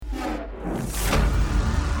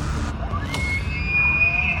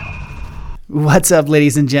What's up,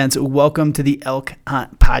 ladies and gents? Welcome to the Elk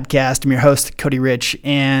Hunt Podcast. I'm your host, Cody Rich,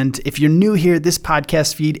 and if you're new here, this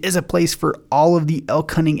podcast feed is a place for all of the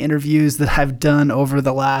elk hunting interviews that I've done over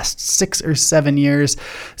the last 6 or 7 years.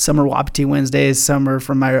 Some are Wapiti Wednesdays, some are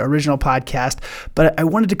from my original podcast, but I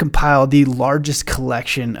wanted to compile the largest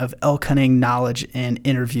collection of elk hunting knowledge and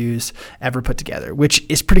interviews ever put together, which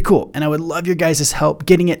is pretty cool, and I would love your guys' help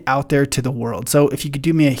getting it out there to the world. So if you could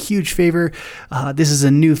do me a huge favor, this is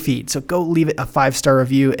a new feed, so go leave it a 5-star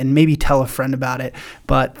review and maybe tell a friend about it.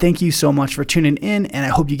 But thank you so much for tuning in, and I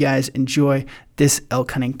hope you guys enjoy this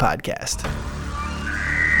elk hunting podcast.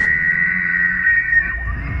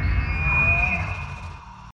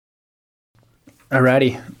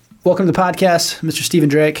 Alrighty. Welcome to the podcast, Mr. Stephen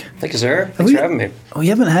Drake. Thank you, sir. Thanks for having me. We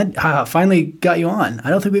haven't had, finally got you on. I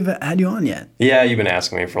don't think we've had you on yet. Yeah, you've been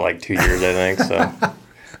asking me for like 2 years, I think, so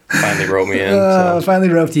finally wrote me in. Finally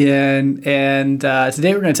roped you in, and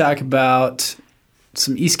today we're going to talk about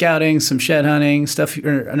some e-scouting, some shed hunting stuff,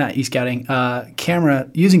 or not e-scouting,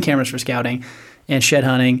 using cameras for scouting and shed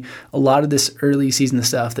hunting. A lot of this early season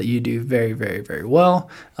stuff that you do very, very, very well.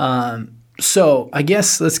 So I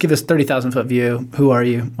guess let's give us 30,000 foot view. Who are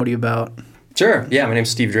you? What are you about? Sure. Yeah, my name's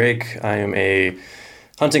Steve Drake. I am a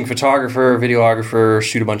hunting photographer, videographer,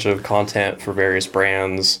 shoot a bunch of content for various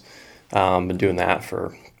brands. Been doing that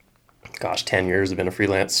for 10 years. I've been a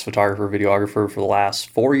freelance photographer, videographer for the last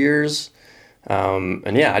 4 years.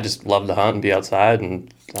 And yeah, I just love to hunt and be outside.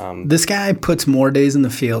 And this guy puts more days in the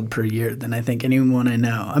field per year than I think anyone I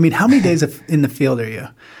know. I mean, how many days in the field are you?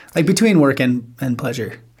 Like between work and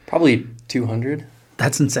pleasure? Probably 200.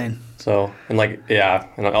 That's insane. So, and like, yeah,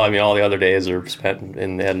 and I mean, all the other days are spent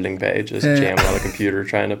in the editing bay, just jamming on the computer,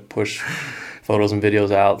 trying to push photos and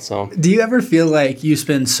videos out. So, do you ever feel like you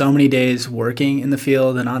spend so many days working in the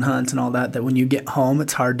field and on hunts and all that, that when you get home,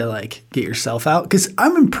 it's hard to like get yourself out? Because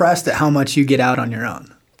I'm impressed at how much you get out on your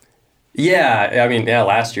own. Yeah, I mean,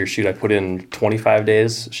 last year, I put in 25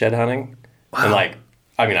 days shed hunting. Wow. And like,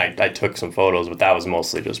 I mean, I took some photos, but that was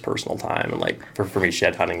mostly just personal time. And like, for me,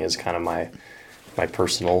 shed hunting is kind of my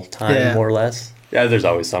personal time, more or less. Yeah, there's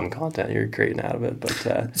always some content you're creating out of it.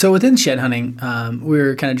 But so within shed hunting, we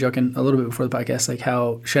were kind of joking a little bit before the podcast, like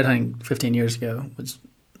how shed hunting 15 years ago was,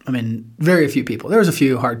 I mean, very few people. There was a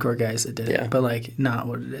few hardcore guys that did it, but like not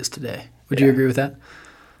what it is today. Would you agree with that?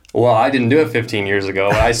 Well, I didn't do it 15 years ago.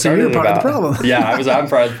 I started so you're part of the problem. I'm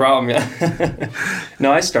part of the problem. Yeah.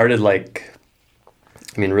 No, I started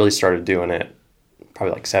really started doing it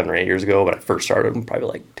probably like 7 or 8 years ago, but I first started probably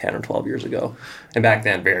like 10 or 12 years ago. And back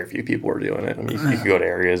then, very few people were doing it. I mean, you could go to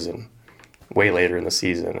areas and way later in the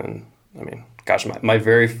season. And I mean, gosh, my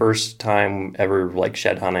very first time ever like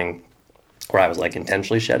shed hunting, where I was like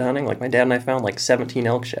intentionally shed hunting, like my dad and I found like 17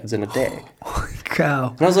 elk sheds in a day. Holy cow.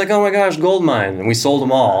 And I was like, oh my gosh, gold mine. And we sold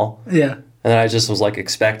them all. Yeah. And then I just was like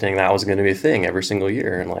expecting that was going to be a thing every single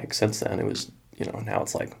year. And like since then it was, now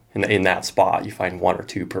it's like in that spot you find 1 or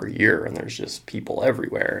 2 per year, and there's just people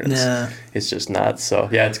everywhere. And it's just nuts. So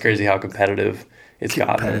yeah, it's crazy how competitive it's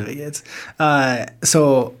gotten. It gets.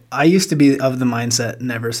 So I used to be of the mindset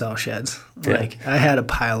never sell sheds. Like I had a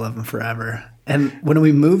pile of them forever. And when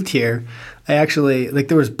we moved here, I actually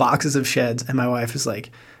there was boxes of sheds, and my wife was like,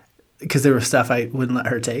 because there was stuff I wouldn't let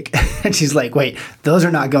her take. And she's like, wait, those are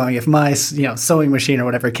not going. If my sewing machine or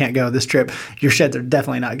whatever can't go this trip, your sheds are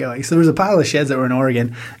definitely not going. So there was a pile of sheds that were in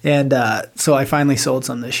Oregon. And so I finally sold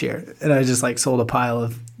some this year. And I just sold a pile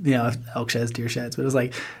of elk sheds, deer sheds. But it was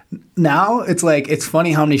like, now it's like, it's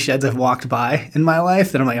funny how many sheds I've walked by in my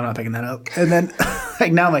life that I'm like, I'm not picking that up. And then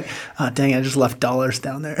now I'm like, oh, dang, I just left dollars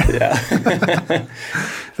down there. Yeah.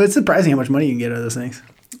 But it's surprising how much money you can get out of those things.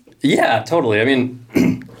 Yeah, totally. I mean,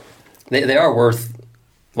 They are worth,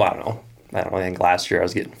 well, I don't know. I think last year I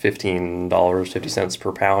was getting $15.50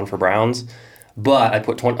 per pound for browns. But I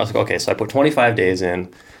put 25 days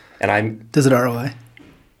in, and Does it ROI?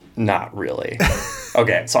 Not really.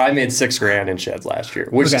 Okay, so I made $6,000 in sheds last year,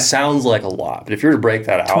 which sounds like a lot. But if you were to break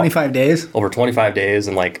that out. 25 days? Over 25 days,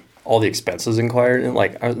 and like all the expenses inquired, and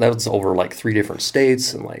that was over like 3 different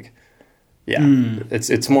states, and like, yeah.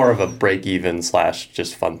 It's more of a break even /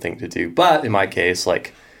 just fun thing to do. But in my case,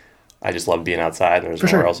 like, I just love being outside, and there's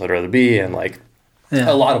nowhere else I'd rather be. And like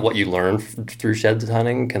a lot of what you learn through shed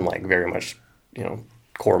hunting can like very much,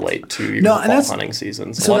 correlate to your fall hunting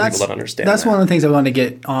season. So a lot of people don't understand that. That's one of the things I want to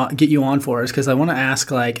get you on for, is because I want to ask,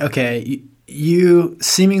 like, okay, you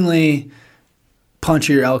seemingly punch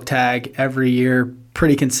your elk tag every year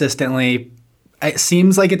pretty consistently. it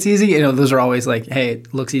seems like it's easy. Those are always like, hey,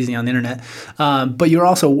 it looks easy on the internet. But you're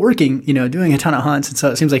also working, doing a ton of hunts. And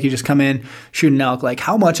so it seems like you just come in, shoot an elk. Like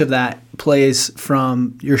how much of that plays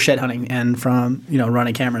from your shed hunting and from,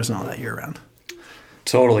 running cameras and all that year round?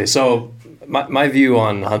 Totally. So my view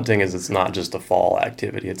on hunting is it's not just a fall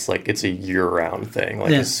activity. It's like it's a year-round thing.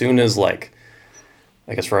 Like as soon as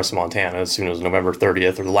I guess for us in Montana, as soon as November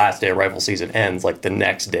 30th or the last day of rifle season ends, like the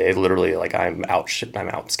next day, literally, like I'm out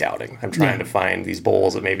scouting. I'm trying to find these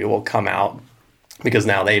bulls that maybe will come out because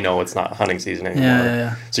now they know it's not hunting season anymore.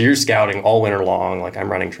 Yeah. So you're scouting all winter long. Like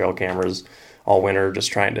I'm running trail cameras all winter,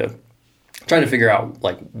 just trying to figure out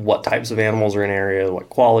like what types of animals are in area, what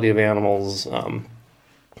quality of animals,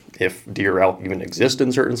 if deer, elk even exist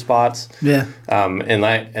in certain spots. Yeah. And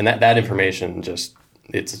that information just,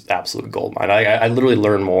 it's absolute gold mine. I literally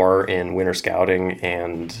learn more in winter scouting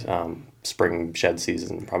and spring shed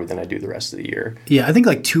season probably than I do the rest of the year. Yeah, I think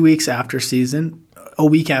like 2 weeks after season, a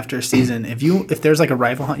week after season, if there's like a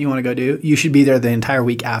rifle hunt you want to go do, you should be there the entire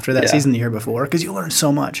week after that season the year before because you learn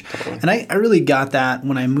so much. Totally. And I really got that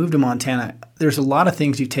when I moved to Montana. There's a lot of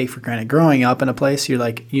things you take for granted. Growing up in a place, you're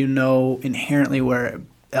like, inherently where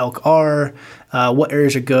elk are, what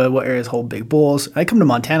areas are good, what areas hold big bulls. I come to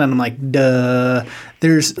Montana and I'm like, duh,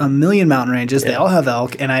 there's a million mountain ranges. They all have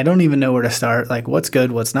elk, and I don't even know where to start. Like, what's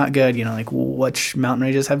good, what's not good, like which mountain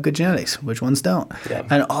ranges have good genetics, which ones don't,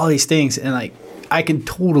 and all these things. And like, I can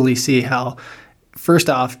totally see how, first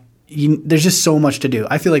off, there's just so much to do.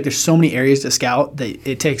 I feel like there's so many areas to scout that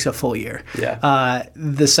it takes a full year. Yeah.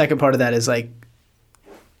 The second part of that is like,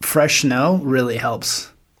 fresh snow really helps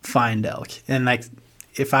find elk. And like,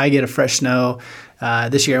 if I get a fresh snow,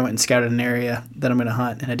 this year I went and scouted an area that I'm going to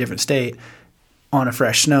hunt in a different state on a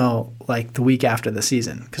fresh snow like the week after the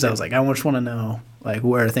season because I was like, I just want to know like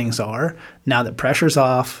where things are. Now that pressure's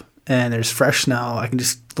off and there's fresh snow, I can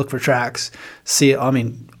just look for tracks, see it. I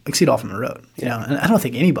mean, I see it all from the road, and I don't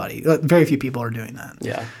think very few people are doing that.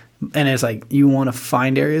 Yeah. And it's like, you want to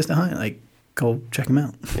find areas to hunt, like, go check them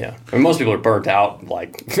out. Yeah. I mean, most people are burnt out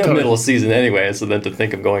like in the middle of season anyway. So then to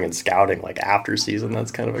think of going and scouting like after season,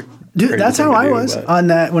 that's kind of a dude. That's how I was on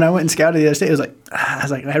that when I went and scouted the other day. It was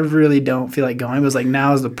like I really don't feel like going. It was like,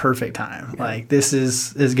 now is the perfect time. Yeah. Like this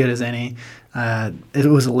is as good as any. It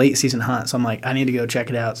was a late season hunt, so I'm like, I need to go check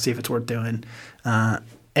it out, see if it's worth doing.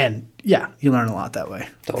 And yeah, you learn a lot that way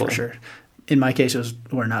for sure. In my case, it was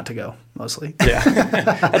where not to go, mostly. Yeah.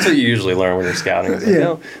 That's what you usually learn when you're scouting. It's like,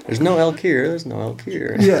 no, there's no elk here. There's no elk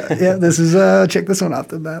here. Yeah. This is, check this one off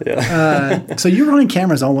the map. Yeah. So you're running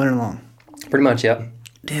cameras all winter long? Pretty much, yeah.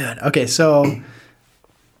 Dude, okay. So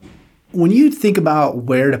when you think about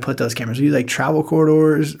where to put those cameras, are you like travel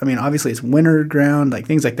corridors? I mean, obviously it's winter ground, like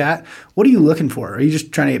things like that. What are you looking for? Are you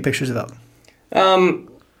just trying to get pictures of elk?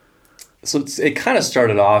 So it kind of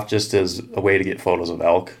started off just as a way to get photos of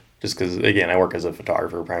elk. Just because, again, I work as a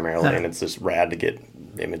photographer primarily, and it's just rad to get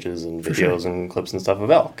images and videos and clips and stuff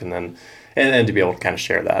of elk, and then and to be able to kind of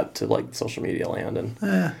share that to like social media land, and so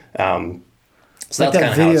like that's that kind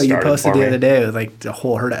of video how it started you posted for the me. other day with like a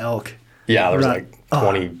whole herd of elk. Yeah, there was like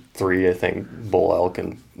 23, I think, bull elk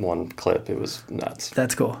in one clip. It was nuts.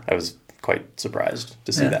 That's cool. I was quite surprised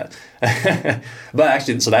to see that. But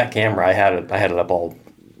actually, so that camera, I had it up all,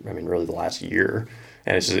 I mean, really the last year.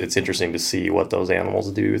 And it's interesting to see what those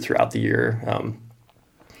animals do throughout the year.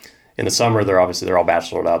 In the summer, they're all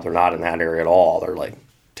bachelored up. They're not in that area at all. They're like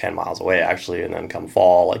 10 miles away, actually. And then come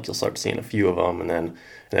fall, like you'll start seeing a few of them. And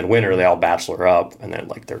then winter, they all bachelor up. And then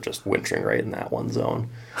like they're just wintering right in that one zone.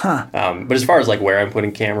 Huh. But as far as like where I'm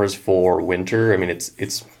putting cameras for winter, I mean,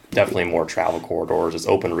 it's definitely more travel corridors. It's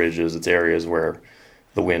open ridges. It's areas where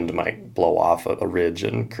the wind might blow off a ridge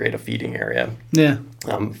and create a feeding area. Yeah.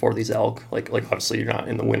 For these elk, like obviously you're not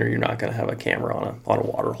in the winter. You're not going to have a camera on a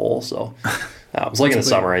water hole. So, it's like in the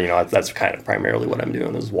summer. That's kind of primarily what I'm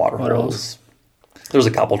doing is water holes. There's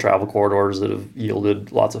a couple travel corridors that have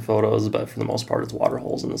yielded lots of photos, but for the most part, it's water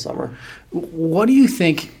holes in the summer. What do you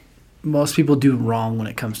think most people do wrong when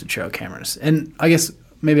it comes to trail cameras? And I guess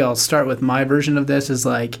maybe I'll start with my version of this. Is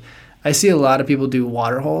like, I see a lot of people do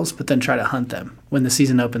water holes, but then try to hunt them when the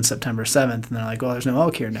season opens September 7th, and they're like, well, there's no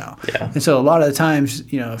elk here now. Yeah. And so a lot of the times,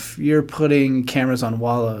 if you're putting cameras on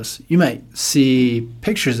wallows, you might see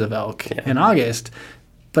pictures of elk in August,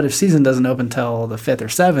 but if season doesn't open until the 5th or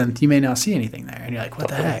 7th, you may not see anything there. And you're like, what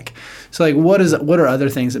the heck? So like, what are other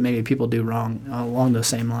things that maybe people do wrong along those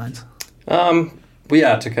same lines? Well,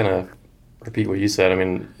 yeah, to kind of repeat what you said, I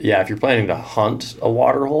mean, yeah, if you're planning to hunt a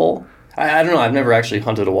water hole, I don't know. I've never actually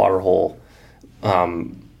hunted a water hole,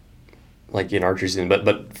 like in archery season,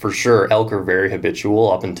 but for sure, elk are very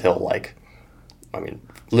habitual up until like I mean,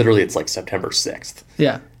 literally it's like September 6th.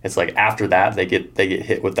 Yeah. It's like after that they get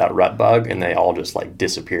hit with that rut bug and they all just like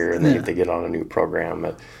disappear and Yeah. they get on a new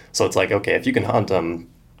program. So it's like, okay, if you can hunt them,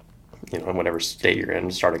 you know, in whatever state you're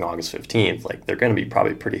in, starting August 15th, like they're going to be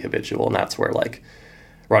probably pretty habitual, and that's where like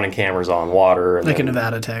running cameras on water and Like then, a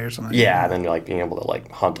Nevada tag or something. yeah, and then like being able to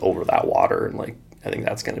like hunt over that water, and like I think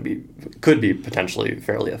that's going to could be potentially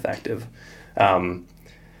fairly effective. I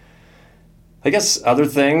guess other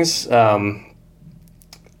things.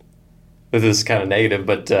 This is kind of negative,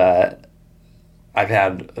 but I've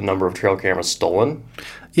had a number of trail cameras stolen.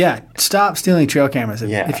 Yeah. Stop stealing trail cameras.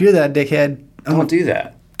 Yeah. If you're that dickhead, I'm Don't gonna do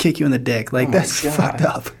that. kick you in the dick. Like, Oh my that's God. fucked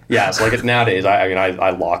up. Yeah, so like nowadays, I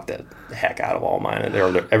lock the heck out of all mine.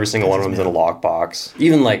 Every single one of them's in a lockbox.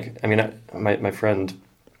 Even like, I mean, my friend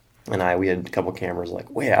and we had a couple cameras like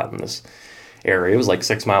way out in this area. It was like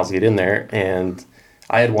 6 miles to get in there, and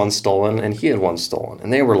I had one stolen and he had one stolen,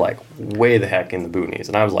 and they were like way the heck in the boonies.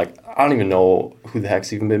 And I was like, I don't even know who the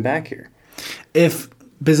heck's even been back here. If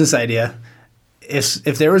business idea,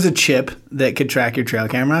 if there was a chip that could track your trail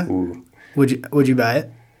camera, Ooh. would you buy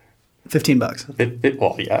it? $15.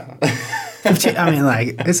 Well, yeah. 15, I mean,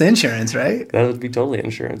 like, it's insurance, right? That would be totally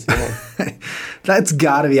insurance. Yeah. That's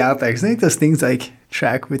got to be out there. Because I think those things, like,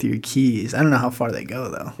 track with your keys. I don't know how far they go,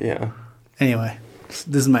 though. Yeah. Anyway,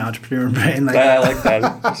 this is my entrepreneur brain. Like, I like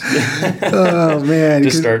that. oh, man.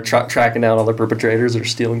 Just start tracking down all the perpetrators that are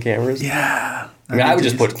stealing cameras. Yeah. I mean, I would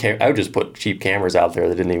just put cheap cameras out there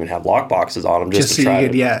that didn't even have lock boxes on them, just to try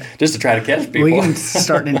to catch people. We can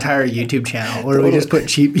start an entire YouTube channel where we just put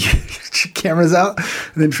cheap cameras out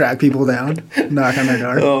and then track people down, knock on their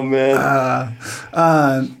door. Oh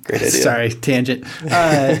man, great idea. Sorry, tangent.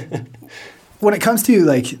 When it comes to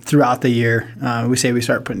like throughout the year, we say we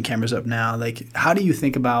start putting cameras up now. Like, how do you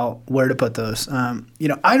think about where to put those? You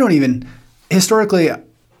know, I don't even historically.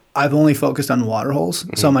 I've only focused on water holes.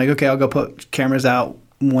 Mm-hmm. So I'm like, okay, I'll go put cameras out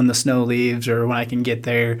when the snow leaves or when I can get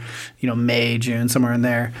there, you know, May, June, somewhere in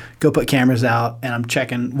there. Go put cameras out, and I'm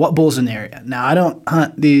checking what bulls in the area. Now, I don't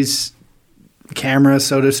hunt these cameras,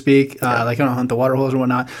 so to speak. Like, I don't hunt the water holes or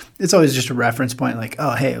whatnot. It's always just a reference point, like,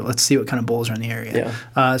 oh, hey, let's see what kind of bulls are in the area.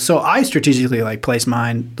 Yeah. So I strategically, like, place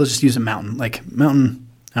mine. Let's just use a mountain. Like, mountain,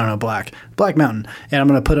 I don't know, black mountain. And I'm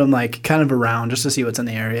going to put them, like, kind of around just to see what's in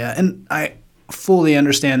the area. And I fully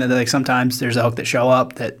understand that, like, sometimes there's elk that show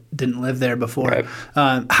up that didn't live there before. Right.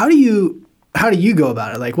 How do you go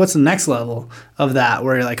about it? Like, what's the next level of that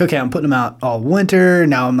where you're like, okay, I'm putting them out all winter.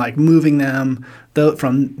 Now I'm like moving them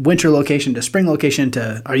from winter location to spring location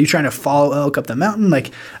to, are you trying to follow elk up the mountain?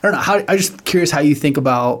 Like, I don't know. I'm just curious how you think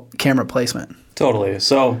about camera placement. Totally.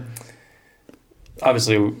 So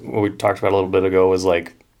obviously what we talked about a little bit ago was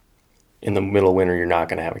like in the middle of winter, you're not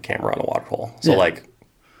going to have a camera on a water hole. So like,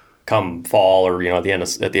 come fall or, you know, at the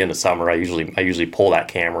end of summer, I usually pull that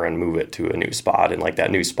camera and move it to a new spot, and like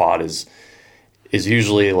that new spot is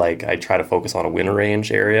usually like I try to focus on a winter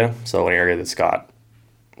range area, so an area that's got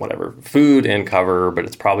whatever food and cover, but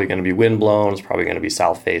it's probably going to be wind blown, it's probably going to be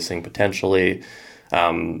south facing potentially,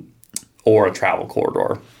 or a travel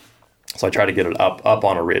corridor. So I try to get it up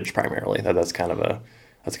on a ridge primarily. That's kind of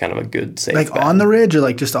a good safe like bet. On the ridge or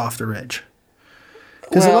like just off the ridge?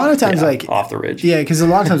 Because a lot of times, like off the ridge. Yeah, because a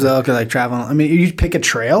lot of times the elk are like traveling. I mean, you pick a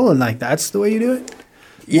trail and like that's the way you do it.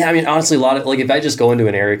 Yeah, I mean, honestly, a lot of like if I just go into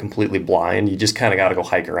an area completely blind, you just kind of got to go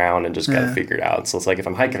hike around and just kind of figure it out. So it's like if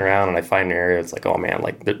I'm hiking around and I find an area, it's like, oh man,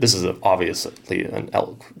 like this is obviously an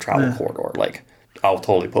elk travel corridor. Like I'll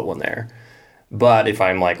totally put one there. But if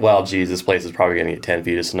I'm like, well, geez, this place is probably going to get 10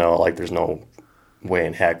 feet of snow. Like there's no way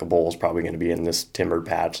in heck a bull is probably going to be in this timbered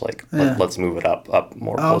patch. Like let's move it up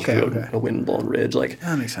more closer to a wind blown ridge. Like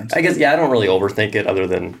that makes sense. I guess I don't really overthink it other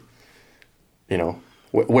than, you know,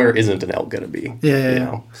 where isn't an elk going to be? Yeah. You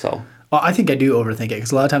know, so. Well, I think I do overthink it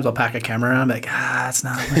because a lot of times I'll pack a camera around, I'm like, it's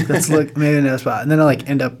not. Like, let's look maybe another spot, and then I'll like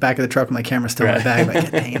end up back of the truck with my camera still in my bag.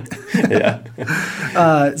 Like, dang it.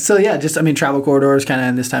 Yeah. So yeah, just I mean, travel corridors kind of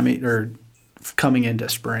in this time or coming into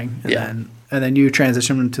spring, and then you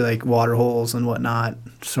transition into like water holes and whatnot.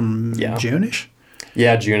 Some June-ish.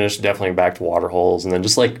 Yeah, June-ish, definitely back to water holes, and then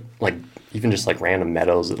just like even just like random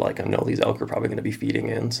meadows that like I know these elk are probably going to be feeding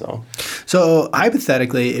in. So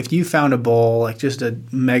hypothetically, if you found a bull, like just a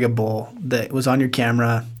mega bull that was on your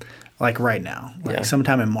camera, like right now, like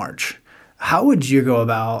sometime in March, how would you go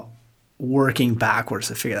about working backwards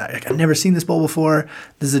to figure that out? Like, I've never seen this bull before.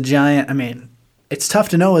 This is a giant. I mean, it's tough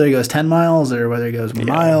to know whether it goes 10 miles or whether it goes a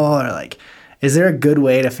mile or like, is there a good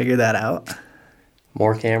way to figure that out?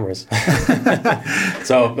 More cameras.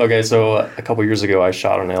 So a couple years ago, I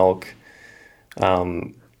shot an elk.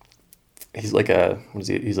 He's like a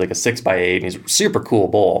 6x8, and he's a super cool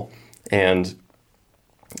bull. And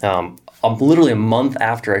I'm literally a month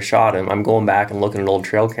after I shot him, I'm going back and looking at old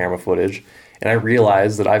trail camera footage, and I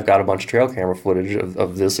realized that I've got a bunch of trail camera footage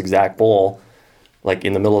of this exact bull, like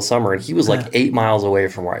in the middle of summer, and he was like 8 miles away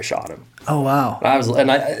from where I shot him. Oh wow!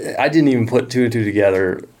 I didn't even put two and two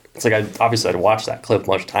together. It's like I'd watched that clip a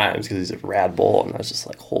bunch of times because he's a rad bull, and I was just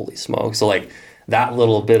like, holy smoke! So like that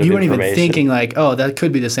little bit of you weren't information. even thinking like, oh, that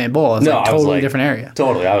could be the same bull. It's like totally different area.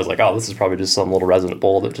 Totally. I was like, oh, this is probably just some little resident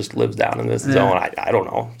bull that just lives down in this zone. I don't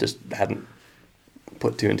know. Just hadn't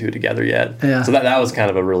put two and two together yet. Yeah. So that was kind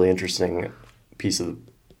of a really interesting piece of the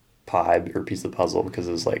pie or piece of the puzzle, because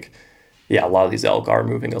it was like, yeah, a lot of these elk are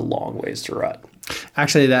moving a long ways to rut.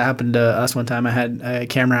 Actually, that happened to us one time. I had a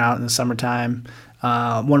camera out in the summertime.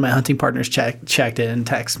 One of my hunting partners checked it and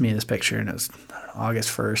texted me this picture, and it was August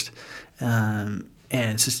 1st. And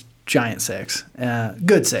it's just giant 6.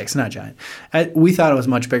 Good 6, not giant. We thought it was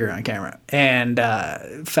much bigger on camera. And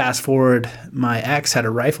fast forward, my ex had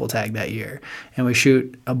a rifle tag that year, and we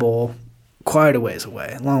shoot a bull quite a ways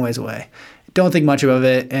away, a long ways away. Don't think much of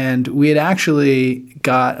it. And we had actually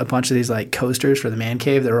got a bunch of these like coasters for the man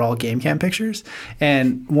cave that were all game cam pictures.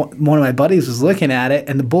 And one of my buddies was looking at it,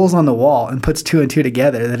 and the bull's on the wall, and puts 2 and 2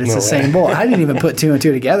 together that it's the same bull. I didn't even put 2 and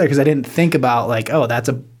 2 together because I didn't think about like, oh, that's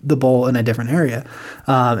the bull in a different area.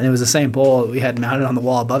 And it was the same bull we had mounted on the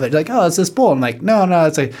wall above it. Like, oh, it's this bull. I'm like, no,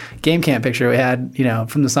 it's a game cam picture we had,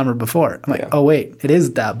 from the summer before. I'm like, oh, wait, it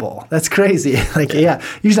is that bull. That's crazy. Like, yeah,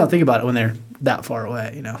 you just don't think about it when they're that far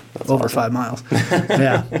away, That's over awesome. 5 miles.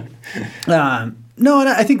 Yeah. No, and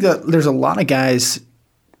I think that there's a lot of guys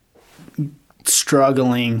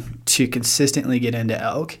struggling to consistently get into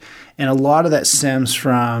elk, and a lot of that stems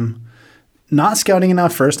from not scouting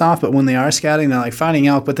enough, first off, but when they are scouting, they're like finding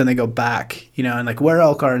elk, but then they go back, and like where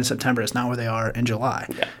elk are in September is not where they are in July.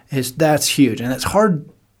 Yeah. That's huge, and it's hard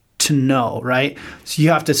to know, right? So you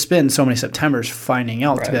have to spend so many Septembers finding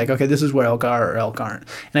elk to be like, okay, this is where elk are or elk aren't.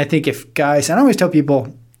 And I think if guys, and I always tell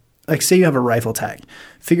people, like say you have a rifle tag,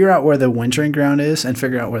 figure out where the wintering ground is and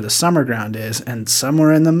figure out where the summer ground is, and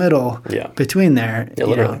somewhere in the middle between there,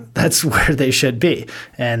 that's where they should be.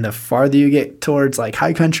 And the farther you get towards like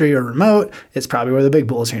high country or remote, it's probably where the big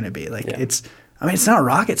bulls are going to be. Like it's not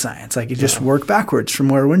rocket science. Like you just work backwards from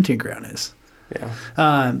where wintering ground is.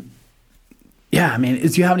 Yeah. Do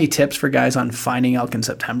you have any tips for guys on finding elk in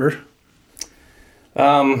September?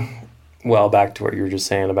 Well, back to what you were just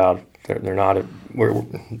saying about they're not in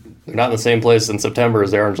the same place in September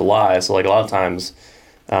as they are in July. So like a lot of times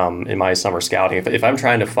in my summer scouting, if I'm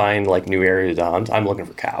trying to find like new areas to hunt, I'm looking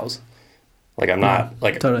for cows. Like I'm not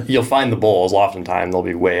totally. You'll find the bulls. Oftentimes they'll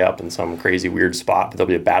be way up in some crazy weird spot, but there'll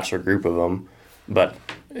be a bachelor group of them. But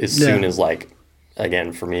as soon as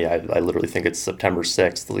again, for me, I literally think it's September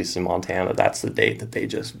 6th, at least in Montana. That's the date that they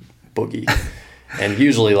just boogie. And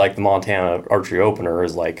usually, like, the Montana archery opener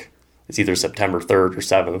is, like, it's either September 3rd or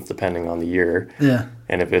 7th, depending on the year. Yeah.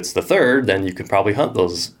 And if it's the 3rd, then you can probably hunt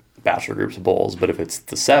those bachelor groups of bulls. But if it's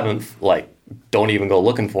the 7th, like, don't even go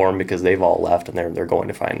looking for them because they've all left and they're going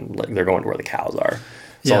to find, like, they're going to where the cows are.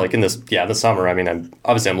 So, like, in the summer, I mean,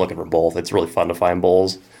 I'm looking for both. It's really fun to find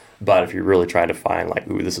bulls. But if you're really trying to find, like,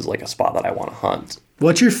 ooh, this is like a spot that I want to hunt.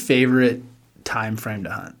 What's your favorite time frame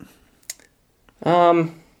to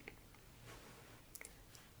hunt?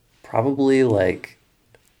 Probably like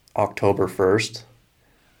October 1st,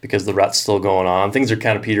 because the rut's still going on. Things are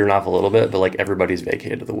kind of petering off a little bit, but like everybody's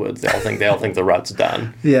vacated to the woods. They all think the rut's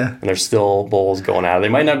done. Yeah. And there's still bulls going at it. They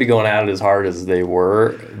might not be going at it as hard as they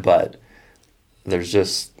were, but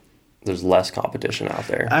there's less competition out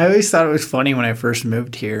there. I always thought it was funny when I first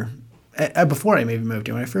moved here. Before I maybe moved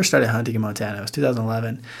here, when I first started hunting in Montana, it was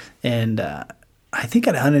 2011, and I think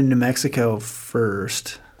I'd hunted in New Mexico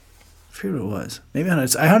first. I forget what it was. Maybe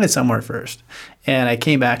I hunted somewhere first, and I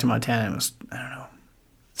came back to Montana and it was, I don't know,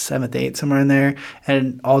 7th, 8th, somewhere in there,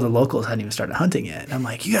 and all the locals hadn't even started hunting yet. And I'm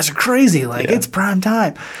like, you guys are crazy, like it's prime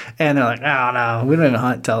time. And they're like, oh no, we don't even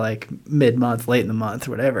hunt till like mid-month, late in the month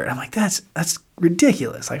or whatever. And I'm like, that's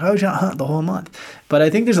ridiculous. Like, why would you not hunt the whole month? But I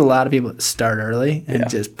think there's a lot of people that start early and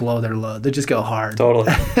just blow their load. They just go hard. Totally.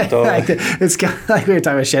 Like, it's kind of like we were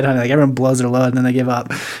talking about shed hunting. Like everyone blows their load and then they give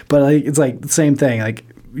up. But like it's like the same thing. Like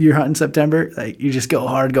you're hunting September, like you just go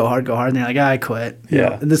hard, and they're like, I quit.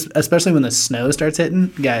 And this, especially when the snow starts hitting,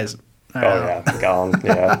 guys. Gone.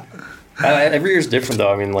 Yeah. Every year's different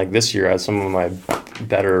though. I mean, like this year, some of my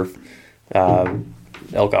better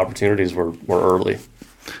elk opportunities were early.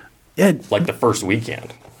 Yeah. Like the first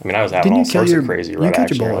weekend. I mean, I was having all sorts of crazy rut action. You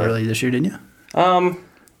killed your bull early this year, didn't you?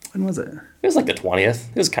 When was it? It was like the 20th.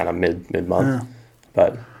 It was kind of mid-month.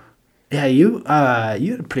 But yeah, you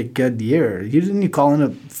had a pretty good year. Didn't you call in a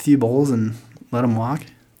few bulls and let them walk?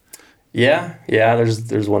 Yeah.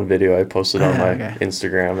 There's one video I posted on my okay.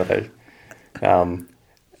 Instagram that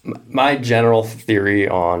my general theory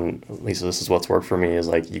on, at least this is what's worked for me, is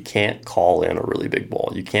like you can't call in a really big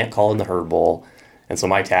bull. You can't call in the herd bull. And so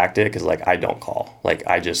my tactic is like I don't call. Like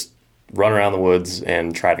I just run around the woods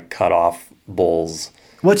and try to cut off bulls.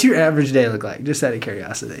 What's your average day look like? Just out of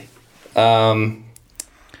curiosity.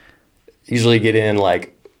 Usually get in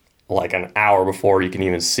like an hour before you can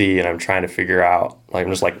even see, and I'm trying to figure out, like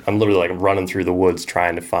I'm literally like running through the woods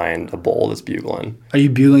trying to find a bull that's bugling. Are you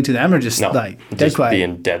bugling to them or just No, like dead just quiet?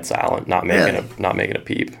 being dead silent, not making a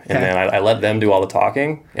peep. And Okay. then I let them do all the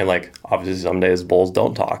talking, and like obviously some days bulls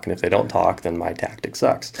don't talk, and if they don't talk, then my tactic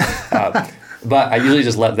sucks. But I usually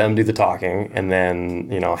just let them do the talking, and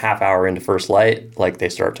then half hour into first light, like they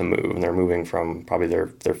start to move, and they're moving from probably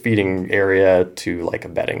their feeding area to like a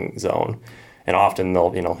bedding zone. And often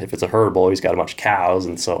they'll, if it's a herd bull, he's got a bunch of cows,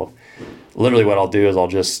 and so literally what I'll do is I'll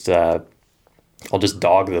just dog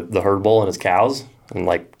the herd bull and his cows, and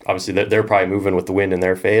like obviously they're probably moving with the wind in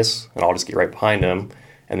their face, and I'll just get right behind them,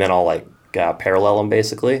 and then I'll like parallel them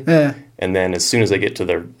basically. Yeah. And then as soon as they get to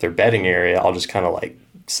their bedding area, I'll just kind of like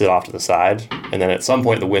sit off to the side, and then at some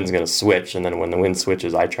point the wind's going to switch, and then when the wind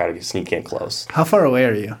switches, I try to sneak in close. How far away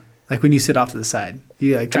are you? Like when you sit off to the side,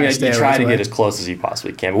 you like try to stay you try to away? get as close as you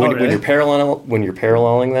possibly can. But Oh, when really? when you're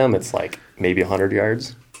paralleling them, it's like maybe 100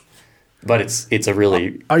 yards. But it's a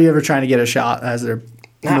really Are you ever trying to get a shot as they're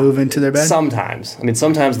moving to their bed? Sometimes. I mean,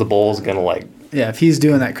 sometimes the bull's gonna like. Yeah, if he's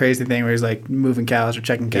doing that crazy thing where he's like moving cows or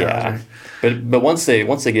checking cows. Yeah. Or, But once they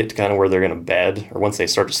get to kind of where they're gonna bed, or once they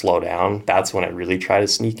start to slow down, that's when I really try to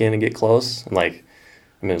sneak in and get close. And like,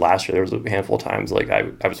 I mean, last year there was a handful of times like I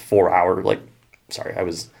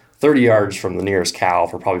was 30 yards from the nearest cow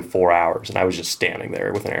for probably 4 hours, and I was just standing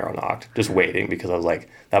there with an arrow nocked, just waiting, because I was like,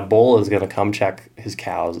 that bull is going to come check his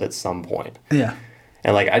cows at some point. yeah.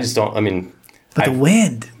 And like, I just don't, I mean. But the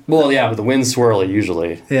wind. Well, yeah, but the wind's swirly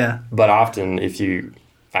usually. Yeah. But often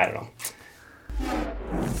I don't know.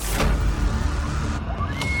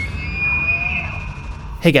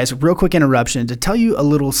 Hey guys, real quick interruption to tell you a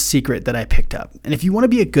little secret that I picked up. And if you want to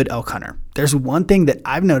be a good elk hunter, there's one thing that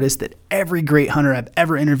I've noticed that every great hunter I've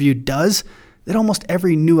ever interviewed does that almost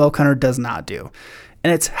every new elk hunter does not do.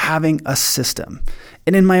 And it's having a system.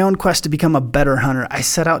 And in my own quest to become a better hunter, I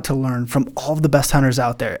set out to learn from all of the best hunters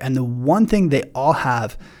out there. And the one thing they all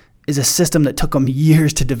have is a system that took them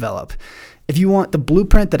years to develop. If you want the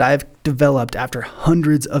blueprint that I've developed after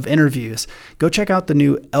hundreds of interviews, go check out the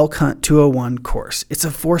new Elk Hunt 201 course. It's a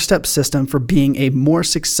 4-step system for being a more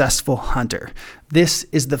successful hunter. This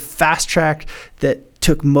is the fast track that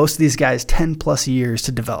took most of these guys 10 plus years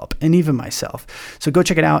to develop, and even myself. So go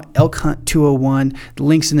check it out, Elk Hunt 201. The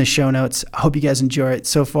link's in the show notes. I hope you guys enjoy it.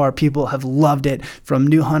 So far, people have loved it, from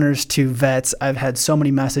new hunters to vets. I've had so many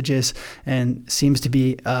messages, and seems to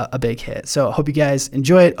be a big hit. So I hope you guys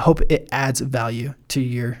enjoy it. Hope it adds value to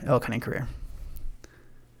your elk hunting career.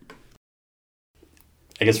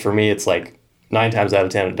 I guess for me, it's like 9 times out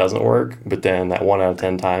of 10 it doesn't work, but then that 1 out of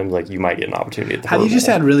 10 times, like you might get an opportunity at the Have you herd just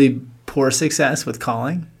bull. had really poor success with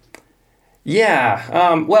calling?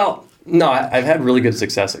 Yeah. Well, no, I've had really good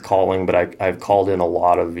success at calling, but I've called in a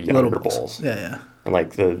lot of younger bulls. Yeah. And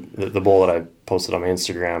like the bull that I posted on my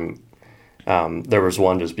Instagram, there was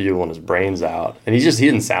one just bugling his brains out, and he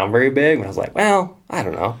didn't sound very big. And I was like, well, I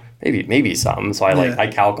don't know, maybe something. So I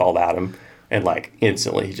cow called at him, and like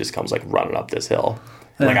instantly he just comes like running up this hill.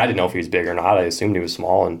 And, like I didn't know if he was big or not. I assumed he was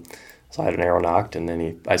small, and so I had an arrow nocked, and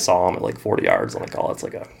then I saw him at like 40 yards. I'm like, oh, that's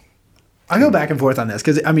like a. I go back and forth on this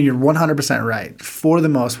because, I mean, you're 100% right. For the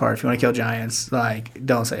most part, if you want to kill giants, like,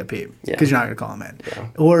 don't say a peep because you're not going to call them in. Yeah.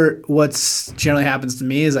 Or what's generally happens to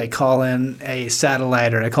me is I call in a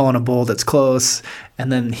satellite or I call in a bull that's close, and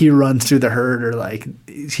then he runs through the herd, or like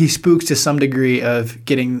he spooks to some degree of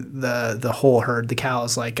getting the whole herd, the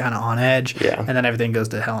cows, like kind of on edge, and then everything goes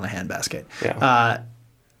to hell in a handbasket. Yeah.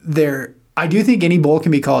 I do think any bull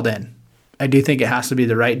can be called in. I do think it has to be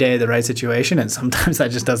the right day, the right situation, and sometimes that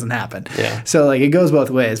just doesn't happen. Yeah. So like it goes both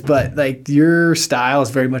ways, but like your style is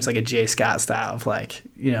very much like a Jay Scott style of like,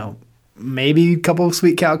 maybe a couple of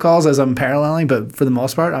sweet cow calls as I'm paralleling, but for the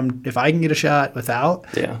most part, if I can get a shot without,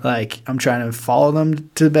 like I'm trying to follow them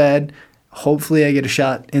to bed. Hopefully I get a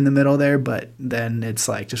shot in the middle there, but then it's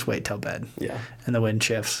like just wait till bed. Yeah. And the wind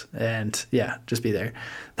shifts, and just be there.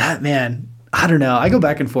 That, man, I don't know. I go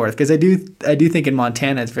back and forth because I do think in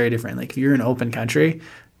Montana it's very different. Like if you're in open country,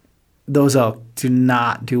 those elk do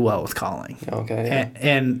not do well with calling. Okay. Yeah.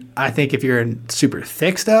 And I think if you're in super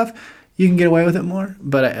thick stuff, you can get away with it more.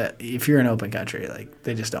 But if you're in open country, like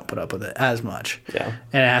they just don't put up with it as much. Yeah.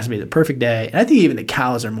 And it has to be the perfect day. And I think even the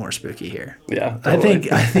cows are more spooky here. Yeah.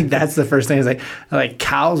 Totally. I think that's the first thing is like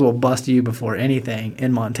cows will bust you before anything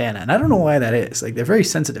in Montana. And I don't know why that is. Like they're very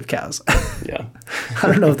sensitive cows. Yeah. I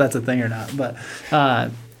don't know if that's a thing or not. But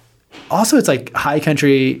also it's like high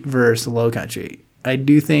country versus low country. I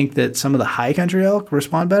do think that some of the high country elk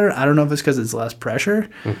respond better. I don't know if it's because it's less pressure.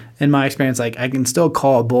 In my experience, like I can still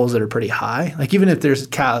call bulls that are pretty high. Like even if there's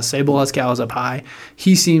cows, say bull has cows up high,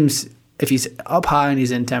 he seems, if he's up high and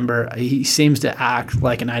he's in timber, he seems to act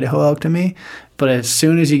like an Idaho elk to me. But as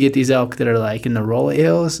soon as you get these elk that are like in the rolling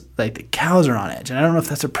hills, like the cows are on edge. And I don't know if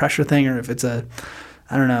that's a pressure thing or if it's I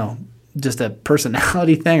don't know, just a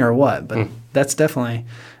personality thing or what. But that's definitely,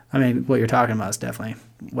 I mean, what you're talking about is definitely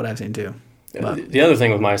what I've seen too. The other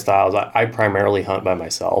thing with my style is I primarily hunt by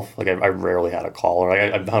myself. Like I rarely had a caller.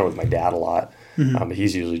 Like I've hunted with my dad a lot, but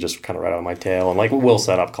he's usually just kind of right on my tail. And like we'll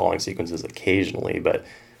set up calling sequences occasionally, but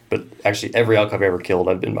actually every elk I've ever killed,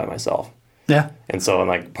 I've been by myself. Yeah. And so, and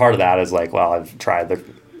like part of that is like, well, I've tried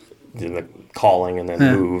the calling and then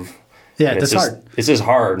move. Yeah, and that's hard. It's just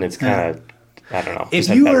hard, and it's kind of I don't know. If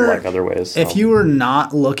just you better were like other ways. If you were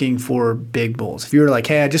not looking for big bulls, if you were like,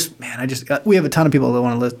 hey, we have a ton of people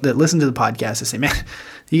that that listen to the podcast and say, man,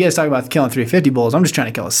 you guys talk about killing 350 bulls. I'm just trying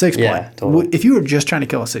to kill a 6 point. Yeah, totally. If you were just trying to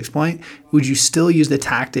kill a 6 point, would you still use the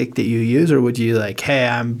tactic that you use, or would you like, hey,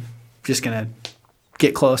 I'm just gonna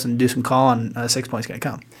get close and do some call, and a 6 point's gonna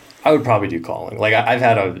come? I would probably do calling. Like I've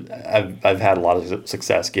had a lot of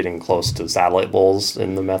success getting close to satellite bulls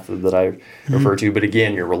in the method that I refer to. But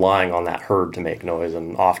again, you're relying on that herd to make noise,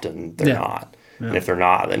 and often they're not. Yeah. And if they're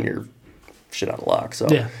not, then you're shit out of luck. So,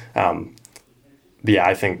 but yeah,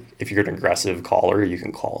 I think if you're an aggressive caller, you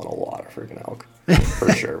can call in a lot of freaking elk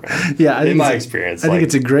for sure, man. Yeah, in my experience, I think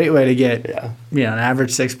it's a great way to get an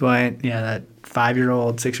average 6 point. Yeah, that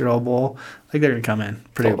 5-year-old, 6-year-old bull. Like they're gonna come in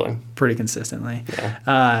pretty consistently.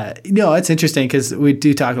 Yeah. It's interesting because we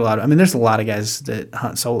do talk a lot. I mean, there's a lot of guys that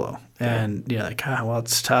hunt solo, and you're like, well,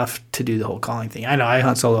 it's tough to do the whole calling thing. I know I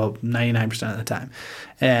hunt solo 99% of the time,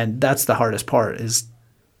 and that's the hardest part is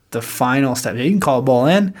the final step. You can call a bull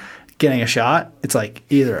in, getting a shot. It's like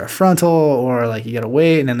either a frontal or like you gotta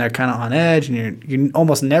wait, and then they're kind of on edge, and you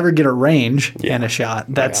almost never get a range and a shot.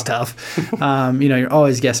 That's tough. You're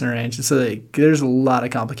always guessing a range, and so there's a lot of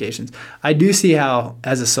complications. I do see how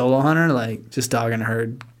as a solo hunter, like just dogging a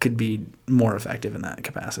herd could be more effective in that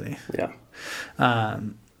capacity. Yeah.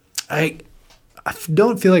 I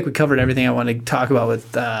don't feel like we covered everything I wanted to talk about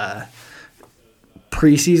with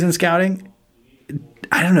preseason scouting.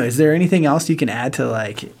 I don't know. Is there anything else you can add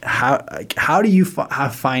to how do you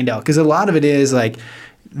find out? Because a lot of it is like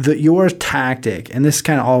your tactic, and this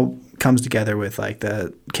kind of all comes together with like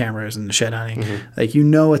the cameras and the shed hunting. Like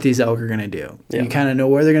what these elk are going to do. Yeah. You kind of know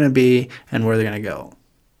where they're going to be and where they're going to go.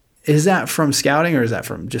 Is that from scouting, or is that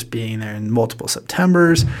from just being there in multiple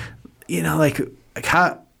Septembers? Like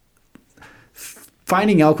how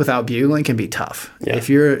finding elk without bugling can be tough. Yeah. If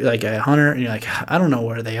you're like a hunter and you're like, I don't know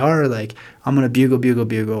where they are, like I'm going to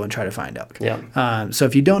bugle and try to find elk. Yeah. So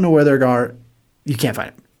if you don't know where they are, you can't find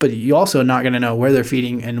it. But you also not going to know where they're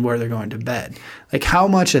feeding and where they're going to bed. Like how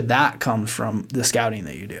much of that comes from the scouting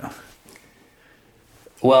that you do?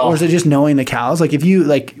 Well, or is it just knowing the cows? Like if you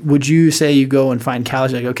would you say you go and find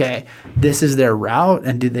cows, you're like, okay, this is their route,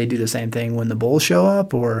 and did they do the same thing when the bulls show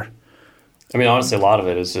up? Or I mean, honestly, a lot of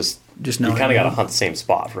it is just knowing. You kind of got to hunt the same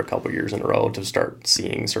spot for a couple of years in a row to start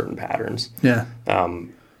seeing certain patterns. Yeah.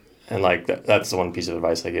 And like that's the one piece of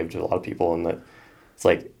advice I give to a lot of people, and that it's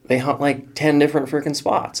like they hunt like 10 different freaking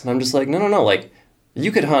spots, and I'm just like, no, like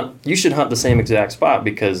you should hunt the same exact spot,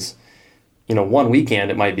 because one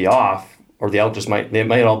weekend it might be off, or the elk they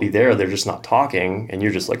might all be there, they're just not talking, and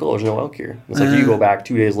you're just like, oh, there's no elk here. It's like you go back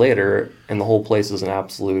 2 days later and the whole place is an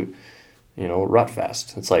absolute rut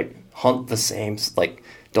fest. It's like hunt the same, like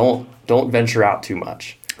don't venture out too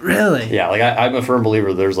much. Really? Yeah, like I'm a firm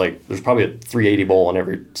believer there's probably a 380 bull on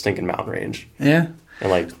every stinking mountain range. Yeah. And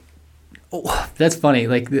like, oh, that's funny.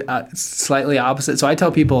 Like slightly opposite. So I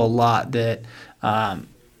tell people a lot that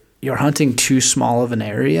you're hunting too small of an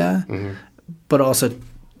area, but also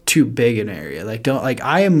too big an area.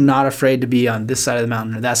 I am not afraid to be on this side of the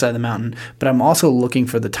mountain or that side of the mountain, but I'm also looking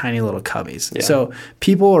for the tiny little cubbies. Yeah. So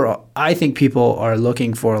I think people are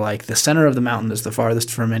looking for like the center of the mountain is the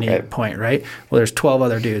farthest from any point, right? Well, there's 12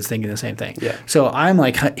 other dudes thinking the same thing. Yeah. So I'm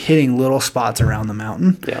like hitting little spots around the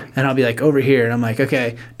mountain, and I'll be like over here, and I'm like,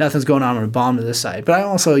 okay, nothing's going on. I'm going to bomb to this side. But I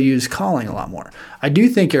also use calling a lot more. I do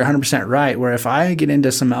think you're 100% right, where if I get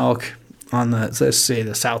into some elk on let's say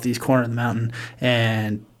the southeast corner of the mountain,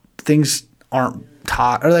 and aren't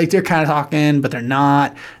talk, or like they're kind of talking, but they're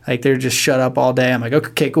not. Like they're just shut up all day. I'm like,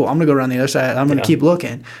 okay, cool. I'm gonna go around the other side. I'm gonna keep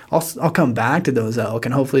looking. I'll come back to those elk,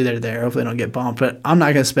 and hopefully they're there. Hopefully they don't get bumped. But I'm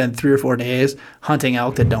not gonna spend 3 or 4 days hunting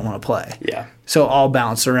elk that don't want to play. Yeah. So I'll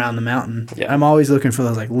bounce around the mountain. Yeah. I'm always looking for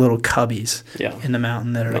those like little cubbies Yeah. in the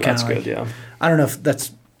mountain that are kind That's of good. Yeah. I don't know if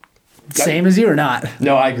that's same as you or not.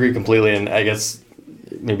 No, I agree completely, and I guess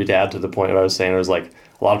maybe to add to the point of what I was saying, there's like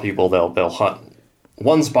a lot of people they'll hunt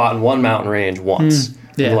one spot in one mountain range once. Yeah.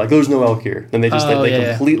 And they're like, there's no elk here. Then they just they yeah.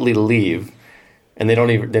 completely leave, and they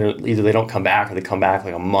don't come back, or they come back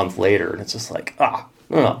like a month later, and it's just like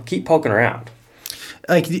no, keep poking around.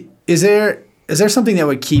 Like, is there something that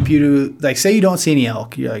would keep you to, like, say you don't see any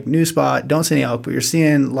elk, you're like, new spot, don't see any elk, but you're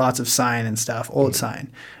seeing lots of sign and stuff, old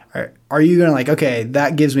sign. Are you going to like, okay,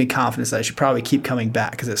 that gives me confidence that I should probably keep coming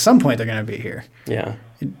back because at some point they're going to be here? Yeah.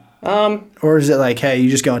 Or is it like, hey, you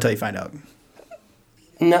just go until you find out?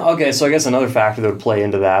 No, okay, so I guess another factor that would play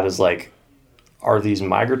into that is like, are these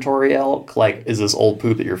migratory elk? Like, is this old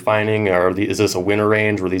poop that you're finding, or is this a winter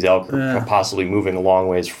range where these elk are possibly moving a long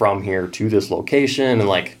ways from here to this location? And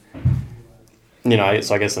like, so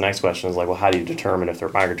I guess the next question is like, well, how do you determine if they're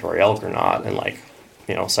migratory elk or not? And like,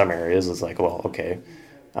 some areas it's like, well, okay,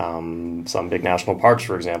 some big national parks,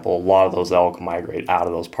 for example, a lot of those elk migrate out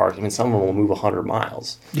of those parks. I mean, some of them will move 100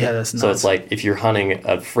 miles. Yeah, that's nuts. So it's like if you're hunting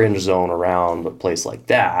a fringe zone around a place like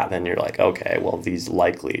that, then you're like, okay, well, these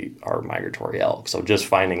likely are migratory elk. So just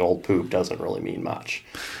finding old poop doesn't really mean much.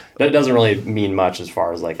 But it doesn't really mean much as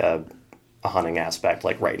far as like a hunting aspect,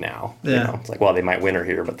 like right now. Yeah. It's like, well, they might winter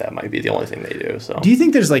here, but that might be the only thing they do. So do you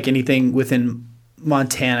think there's like anything within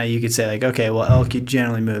Montana you could say like, okay, well, elk you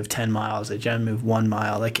generally move 10 miles, they generally move 1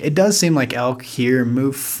 mile. Like it does seem like elk here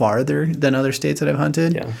move farther than other states that I've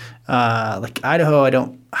hunted. Yeah. Like Idaho,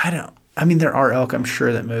 I mean there are elk I'm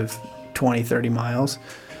sure that move 20, 30 miles.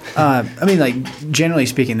 I mean, like generally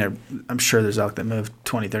speaking, I'm sure there's elk that move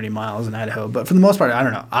 20, 30 miles in Idaho, but for the most part, I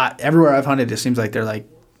don't know. Everywhere I've hunted, it seems like they're like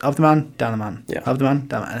up the mountain, down the mountain, up the mountain,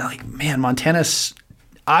 down the mountain. And I'm like, man, Montana's,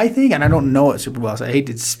 I think, and I don't know it super well, so I hate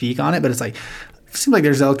to speak on it, but it's like, it seems like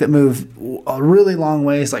there's elk that move a really long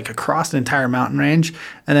ways, like across an entire mountain range,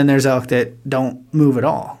 and then there's elk that don't move at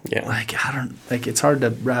all. Yeah. Like it's hard to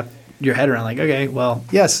wrap your head around. Like, okay, well,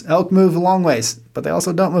 yes, elk move a long ways, but they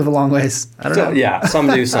also don't move a long ways. I don't know. Yeah, some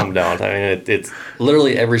do, some don't. I mean, it's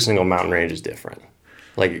literally every single mountain range is different.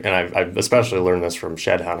 Like, and I've especially learned this from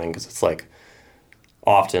shed hunting because it's like,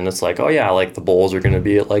 often it's like, oh yeah, like the bulls are going to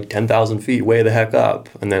be at like 10,000 feet way the heck up.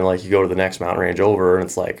 And then like you go to the next mountain range over and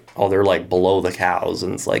it's like, oh, they're like below the cows.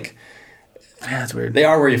 And it's like, yeah, that's weird. They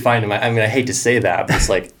are where you find them. I mean, I hate to say that, but it's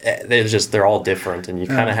like, they're all different. And you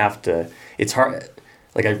kind of have to, it's hard.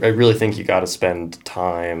 Like, I really think you got to spend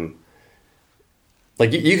time.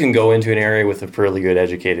 Like, you can go into an area with a fairly good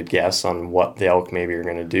educated guess on what the elk maybe are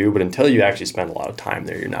going to do, but until you actually spend a lot of time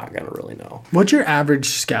there, you're not going to really know. What's your average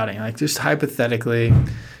scouting? Like, just hypothetically,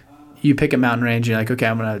 you pick a mountain range, you're like, okay,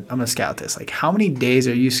 I'm gonna scout this. Like, how many days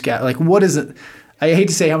are you scout? Like, what is it? I hate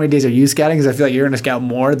to say how many days are you scouting because I feel like you're going to scout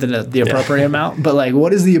more than the appropriate amount. But, like,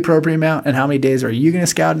 what is the appropriate amount and how many days are you going to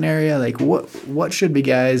scout an area? Like, what should be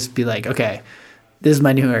guys be like, okay, this is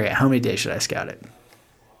my new area. How many days should I scout it?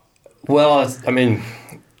 Well, I mean,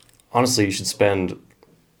 honestly, you should spend,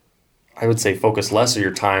 I would say, focus less of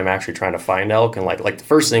your time actually trying to find elk. And like the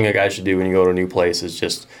first thing a guy should do when you go to a new place is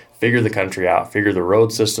just figure the country out, figure the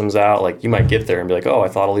road systems out. Like, you might get there and be like, oh, I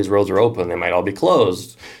thought all these roads were open. They might all be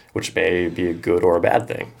closed, which may be a good or a bad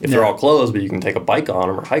thing. If they're all closed, but you can take a bike on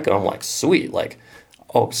them or hike on them, like, sweet. Like,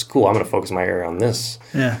 oh, it's cool. I'm going to focus my area on this.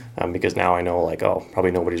 Yeah. Because now I know, like, oh,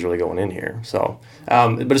 probably nobody's really going in here. So,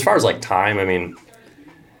 but as far as like time, I mean,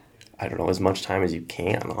 I don't know, as much time as you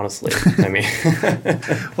can, honestly. I mean,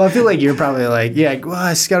 well, I feel like you're probably like, yeah, well,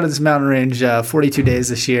 I scouted this mountain range 42 days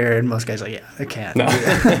this year, and most guys are like, yeah, I can't. No.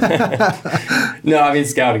 No, I mean,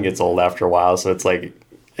 scouting gets old after a while, so it's like,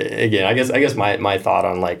 again, I guess my thought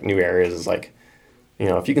on like new areas is like, you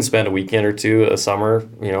know, if you can spend a weekend or two a summer,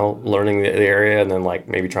 you know, learning the area and then like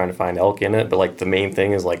maybe trying to find elk in it, but like the main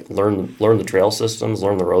thing is like learn the trail systems,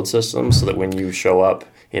 learn the road systems, so that when you show up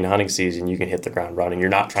in hunting season, you can hit the ground running. You're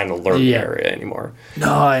not trying to learn the area anymore. No,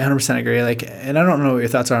 I 100% agree. Like, and I don't know what your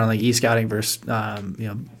thoughts are on like e-scouting versus, you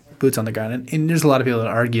know, boots on the ground. And there's a lot of people that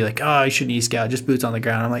argue like, oh, you shouldn't e-scout, just boots on the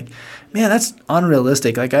ground. I'm like, man, that's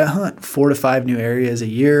unrealistic. Like, I hunt 4 to 5 new areas a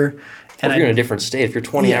year. And if you're in a different state, if you're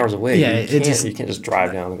 20 hours away, you can't just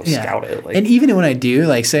drive down and go scout it. Like, and even when I do,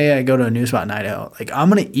 like, say I go to a new spot in Idaho, like, I'm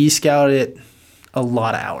going to e-scout it a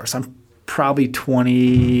lot of hours. I'm probably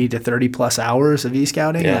 20 to 30 plus hours of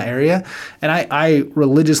e-scouting in Yeah. that area. And I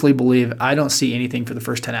religiously believe I don't see anything for the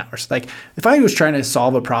first 10 hours. Like if I was trying to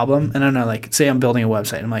solve a problem, and I don't know, like say I'm building a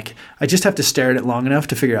website, I'm like, I just have to stare at it long enough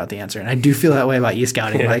to figure out the answer. And I do feel that way about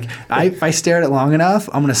e-scouting. Yeah. Like if I stare at it long enough,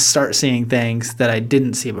 I'm going to start seeing things that I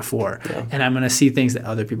didn't see before. Yeah. And I'm going to see things that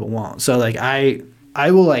other people won't. So like I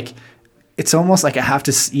will like, it's almost like I have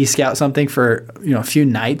to e-scout something for, a few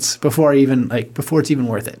nights before it's even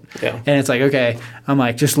worth it. Yeah. And it's like, okay, I'm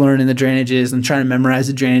like just learning the drainages and trying to memorize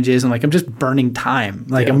the drainages. And like, I'm just burning time.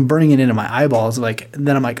 Like Yeah. I'm burning it into my eyeballs. Like,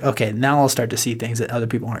 then I'm like, okay, now I'll start to see things that other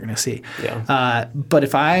people aren't going to see. Yeah. But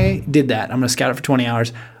if I did that, I'm going to scout it for 20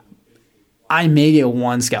 hours. I may get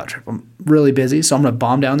one scout trip. I'm really busy, so I'm going to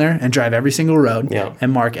bomb down there and drive every single road Yeah.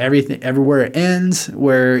 and mark everything, everywhere it ends,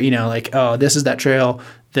 where, like, oh, this is that trail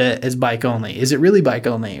that is bike only. Is it really bike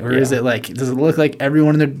only? Or is Yeah. it like, does it look like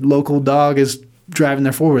everyone in their local dog is driving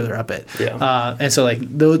their four-wheeler up it? Yeah. And so, like,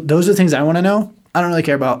 those are the things I want to know. I don't really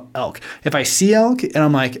care about elk. If I see elk and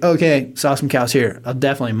I'm like, okay, saw some cows here, I'll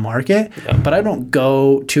definitely mark it. Yeah. But I don't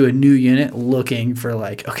go to a new unit looking for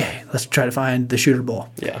like, okay, let's try to find the shooter bull.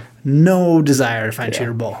 Yeah. No desire to find Yeah.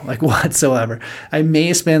 shooter bull, like whatsoever. I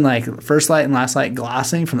may spend like first light and last light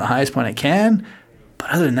glassing from the highest point I can. But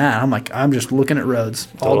other than that, I'm just looking at roads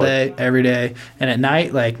all Totally. day, every day. And at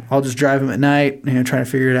night, like I'll just drive them at night, trying to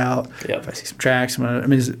figure it out. Yeah. If I see some tracks,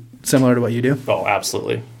 is it similar to what you do? Oh,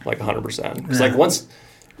 absolutely. Like 100%. Because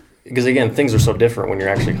because again, things are so different when you're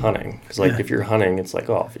actually hunting. Because if you're hunting, it's like,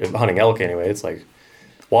 if you're hunting elk anyway, it's like,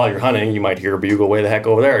 while you're hunting, you might hear a bugle way the heck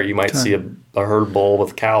over there. You might see a herd bull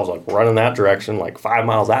with cows like running that direction, like 5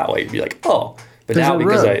 miles that way. You'd be like, oh. But There's now a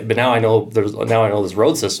road. now I know this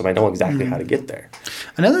road system. I know exactly how to get there.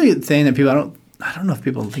 Another thing that people I don't know if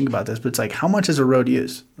people think about this, but it's like, how much is a road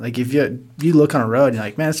used? Like if you look on a road and you're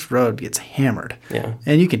like, man, this road gets hammered. Yeah.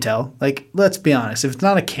 And you can tell. Like, let's be honest, if it's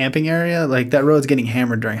not a camping area, like that road's getting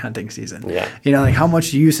hammered during hunting season. Yeah. Like how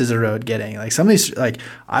much use is a road getting? Like some of these, like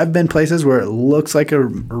I've been places where it looks like a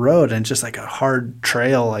road and it's just like a hard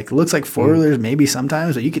trail. Like it looks like four-wheelers maybe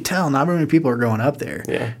sometimes, but you could tell not very many people are going up there.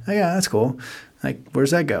 Yeah. Oh, yeah, that's cool. Like, where's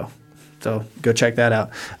that go? So go check that out.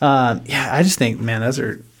 I just think, man,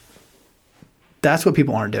 that's what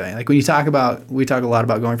people aren't doing. Like when we talk a lot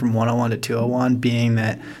about going from 101 to 201, being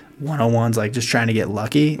that 101's like just trying to get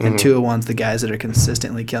lucky, and 201's the guys that are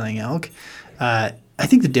consistently killing elk. I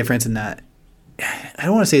think the difference in that, I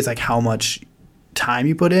don't want to say it's like how much time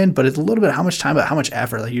you put in, but it's a little bit how much time, but how much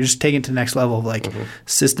effort. Like you're just taking it to the next level of like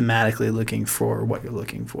systematically looking for what you're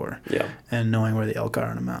looking for, Yeah. and knowing where the elk are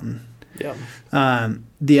on a mountain. Yeah.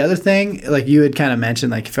 The other thing, like you had kind of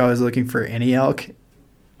mentioned, like if I was looking for any elk,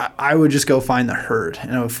 I would just go find the herd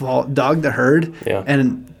and I would dog the herd. Yeah.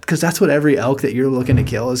 And because that's what every elk that you're looking to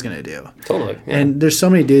kill is going to do. Totally. Yeah. And there's so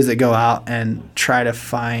many dudes that go out and try to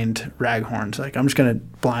find raghorns. Like I'm just going to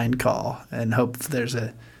blind call and hope there's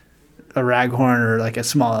a raghorn or like a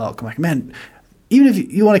small elk. I'm like, man, even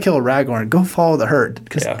if you want to kill a raghorn, go follow the herd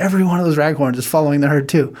because every one of those raghorns is following the herd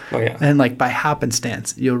too. Oh, yeah. And like by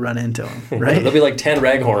happenstance, you'll run into them, right? There'll be like 10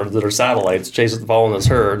 raghorns that are satellites following this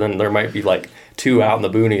herd, and there might be like 2 out in the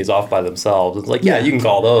boonies off by themselves. It's like, you can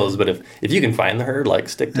call those, but if you can find the herd, like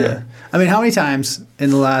stick to it. I mean, how many times in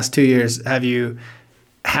the last 2 years have you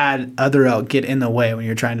had other elk get in the way when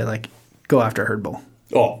you're trying to like go after a herd bull?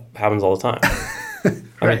 Oh, happens all the time.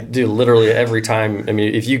 I Right. mean, dude, literally every time. I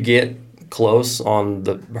mean, if you get close on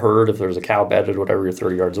the herd, if there's a cow bedded, whatever, you're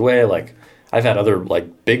 30 yards away, like I've had other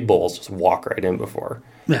like big bulls just walk right in before.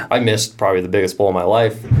 Yeah. I missed probably the biggest bull in my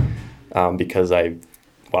life because I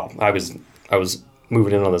was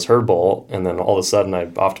moving in on this herd bull, and then all of a sudden,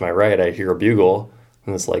 off to my right, I hear a bugle,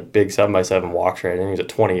 and this like big 7x7 walks right in. He's at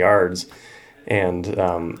 20 yards, and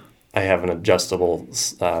I have an adjustable,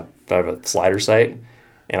 I have a slider sight,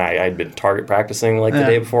 and I'd been target practicing like the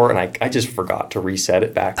day before, and I just forgot to reset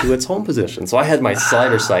it back to its home position. So I had my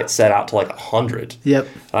slider sight set out to like 100. Yep.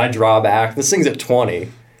 I draw back. This thing's at 20.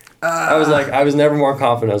 I was never more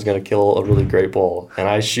confident I was going to kill a really great bull, and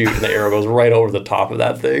I shoot, and the arrow goes right over the top of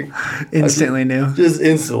that thing. Instantly knew. Just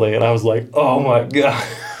instantly, and I was like, oh my God.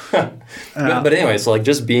 But anyway, so like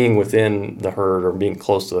just being within the herd or being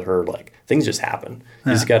close to the herd, like things just happen.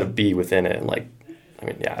 You just got to be within it, and like, I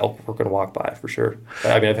mean, yeah, we're going to walk by for sure.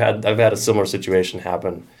 I mean, I've had a similar situation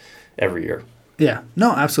happen every year. Yeah.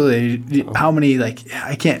 No, absolutely. How many, like,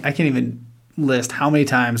 I can't even list how many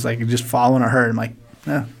times, like, just following a herd, I'm like,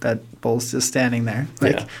 that bull's just standing there.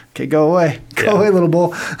 Like, okay, go away. Go away, little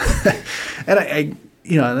bull. And I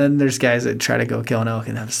and then there's guys that try to go kill an elk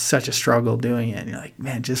and have such a struggle doing it. And you're like,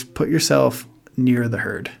 man, just put yourself near the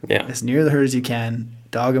herd. Yeah. As near the herd as you can.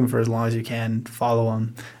 Dog them for as long as you can. Follow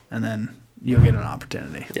them. And then you'll get an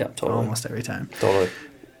opportunity. Yeah, totally. Almost every time. Totally.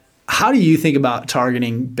 How do you think about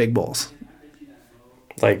targeting big bulls?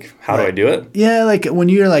 Like, how do I do it? Yeah, like when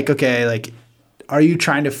you're like, okay, like, are you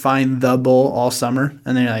trying to find the bull all summer?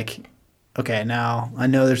 And then you're like, okay, now I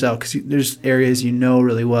know there's elk because there's areas you know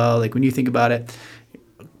really well. Like when you think about it,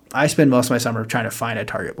 I spend most of my summer trying to find a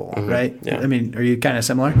target bull, right? Yeah. I mean, are you kind of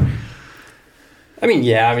similar? I mean,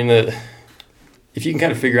 yeah. I mean, if you can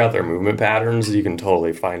kind of figure out their movement patterns, you can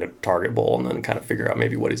totally find a target bull and then kind of figure out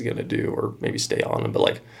maybe what he's going to do or maybe stay on him. But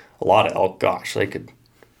like a lot of elk, gosh, they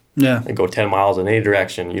go 10 miles in any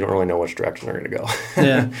direction. You don't really know which direction they're going to go.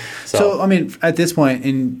 Yeah. So, I mean, at this point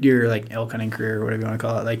in your like elk hunting career or whatever you want to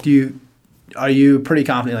call it, like are you pretty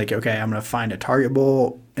confident like, okay, I'm going to find a target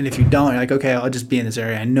bull? And if you don't, you're like, okay, I'll just be in this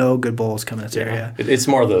area. I know good bulls come in this area. It's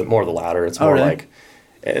more the latter. It's more like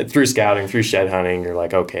through scouting, through shed hunting, you're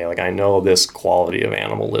like, okay, like I know this quality of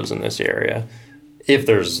animal lives in this area. If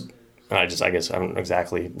there's, I guess I haven't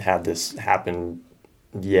exactly had this happen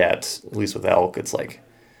yet, at least with elk. It's like,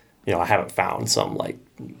 I haven't found some like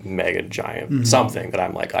mega giant something that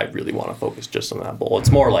I'm like, I really want to focus just on that bull.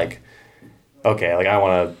 It's more like, okay, like I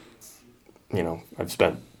want to, I've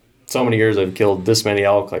spent so many years, I've killed this many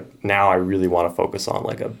elk. Like now I really want to focus on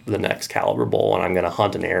like the next caliber bull, and I'm going to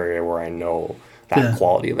hunt an area where I know that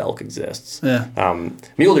quality of elk exists. Yeah.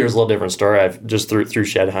 Mule deer is a little different story. I've just through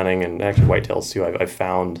shed hunting and actually whitetails too. I've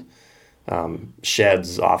found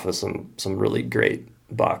sheds off of some really great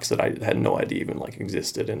bucks that I had no idea even like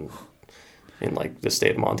existed in like the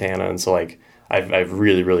state of Montana. And so like I've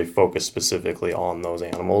really, really focused specifically on those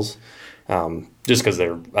animals. Just because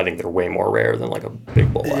I think they're way more rare than like a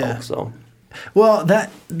big bull elk. So, well, that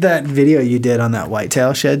video you did on that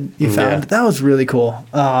whitetail shed you found, that was really cool.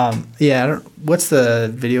 What's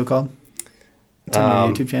the video called? It's on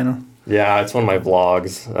your YouTube channel. Yeah, it's one of my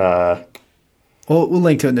vlogs. We'll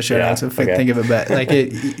link to it in the show notes if we think of it. But like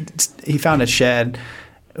he found a shed.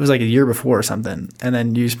 It was like a year before or something, and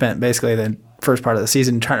then you spent basically the first part of the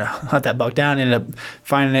season trying to hunt that buck down. Ended up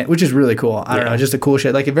finding it, which is really cool. I don't know, just a cool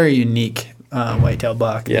shed, like a very unique whitetail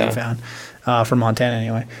buck that you found from Montana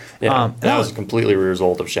anyway. Yeah, that was completely a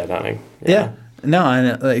result of shed hunting. Yeah. No,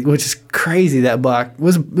 and like, which is crazy. That buck it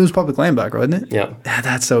was public land buck, wasn't it? Yeah.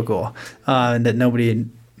 That's so cool. And that nobody,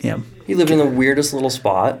 he lived in the weirdest little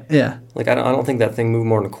spot. Yeah. Like I don't think that thing moved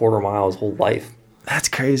more than a quarter mile his whole life. That's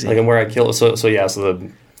crazy. Like, and where I killed, so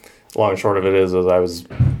the long and short of it is I was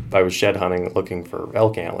shed hunting looking for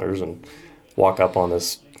elk antlers and walk up on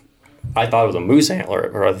this. I thought it was a moose antler,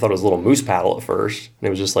 or I thought it was a little moose paddle at first. And it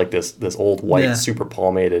was just like this old white, super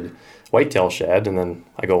palmated whitetail shed. And then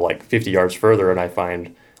I go like 50 yards further and I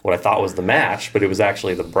find what I thought was the match, but it was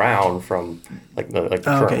actually the brown from like the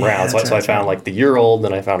current brown. So I found like the year old,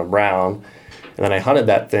 then I found a brown. And then I hunted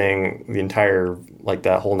that thing the entire, like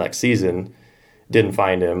that whole next season. Didn't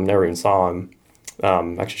find him, never even saw him.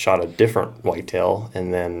 Actually shot a different whitetail.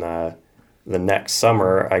 And then the next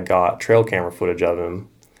summer I got trail camera footage of him.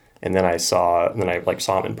 And then I saw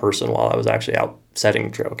him in person while I was actually out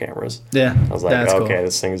setting trail cameras. Yeah. I was like, okay, cool.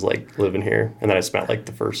 This thing's like living here. And then I spent like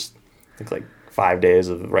the first, like 5 days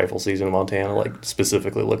of rifle season in Montana, like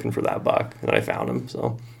specifically looking for that buck, and I found him.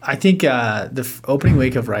 So I think the opening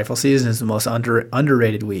week of rifle season is the most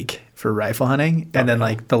underrated week for rifle hunting, and then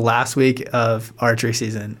like the last week of archery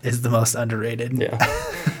season is the most underrated.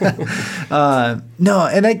 Yeah. No,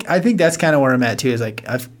 and I think that's kind of where I'm at too. Is like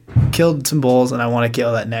I've killed some bulls, and I want to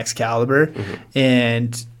kill that next caliber,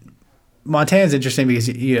 and Montana's interesting because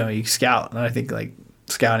you scout, and I think like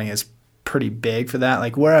scouting is pretty big for that.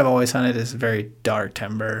 Like where I've always hunted is very dark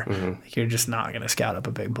timber. Like you're just not going to scout up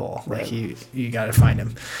a big bull. Like you got to find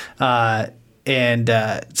him.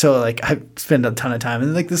 So like I spend a ton of time,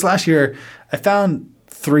 and like this last year I found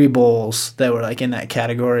 3 bulls that were like in that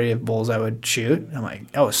category of bulls I would shoot. I'm like,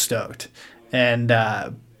 I was stoked. And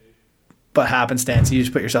but happenstance, you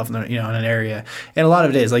just put yourself in in an area, and a lot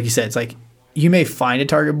of it is like you said, it's like you may find a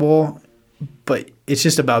target bull, but it's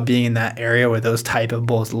just about being in that area where those type of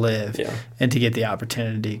bulls live, and to get the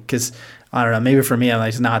opportunity. Because I don't know, maybe for me, I'm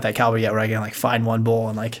like not at that caliber yet where I can like find one bull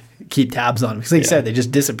and like keep tabs on them. Because like you said, they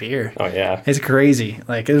just disappear. Oh yeah, it's crazy.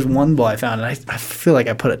 Like there's one bull I found, and I feel like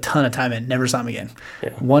I put a ton of time in, never saw him again.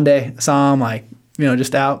 Yeah. One day I saw him like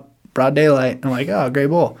just out broad daylight. I'm like, oh, great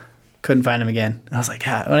bull. Couldn't find him again. And I was like,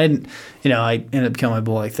 I ended up killing my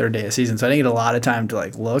bull like third day of season, so I didn't get a lot of time to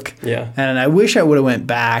like look. Yeah. And I wish I would have went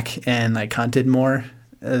back and like hunted more,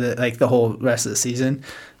 like the whole rest of the season,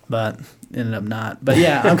 but ended up not. But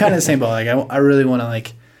yeah, I'm kind of the same boat. Like I really want to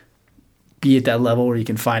like be at that level where you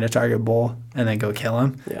can find a target bull and then go kill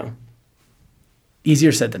him. Yeah.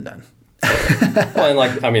 Easier said than done. Well,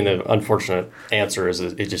 and the unfortunate answer is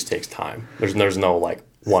it just takes time. There's no like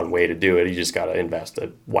one way to do it. You just got to invest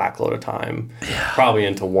a whack load of time, probably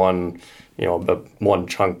into one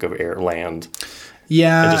chunk of land.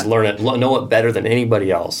 Yeah. And just learn it, know it better than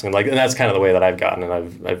anybody else. And that's kind of the way that I've gotten.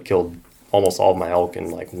 And I've killed almost all of my elk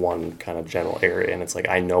in like one kind of general area. And it's like,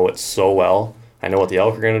 I know it so well. I know what the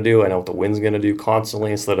elk are going to do. I know what the wind's going to do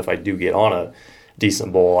constantly. So that if I do get on a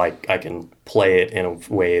decent bull, I can play it in a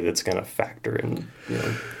way that's going to factor in,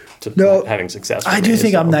 to having success. I do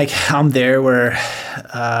think I'm there where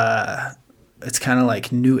it's kind of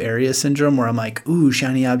like new area syndrome where I'm like, ooh,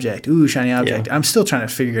 shiny object. Yeah. I'm still trying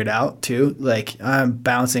to figure it out too. Like I'm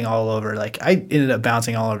bouncing all over. Like I ended up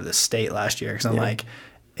bouncing all over the state last year because I'm like,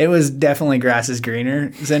 it was definitely grass is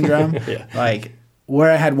greener syndrome. Like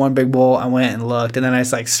where I had one big bull, I went and looked, and then I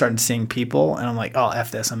just started seeing people, and I'm like, oh,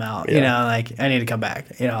 F this, I'm out. I need to come back.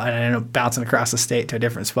 And I ended up bouncing across the state to a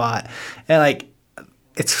different spot. And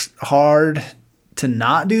it's hard to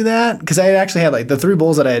not do that because I actually had the 3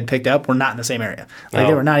 bulls that I had picked up were not in the same area.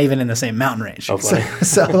 They were not even in the same mountain range. Oh, so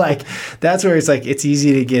that's where it's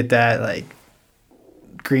easy to get that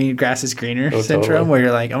green grass is greener syndrome where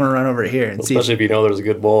you're like, I'm gonna run over here and see. Especially if you know there's a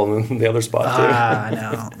good bull in the other spot too. I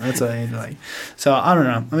know. That's what I need to So I don't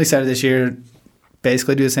know. I'm excited this year.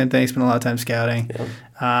 Basically do the same thing. Spend a lot of time scouting.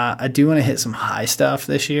 Yeah. I do want to hit some high stuff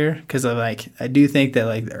this year because I do think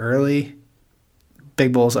that the early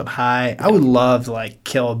big bulls up high. I would love to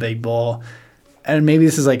kill a big bull, and maybe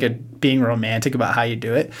this is being romantic about how you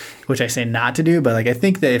do it, which I say not to do. But I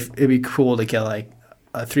think that if it'd be cool to kill a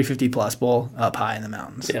 350 plus bull up high in the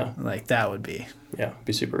mountains. Yeah, that would be. Yeah,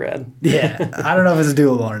 be super rad. Yeah, I don't know if it's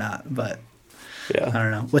doable or not, but yeah, I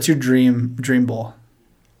don't know. What's your dream bull?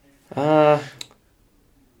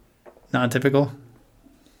 Non-typical.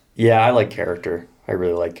 Yeah, I like character. I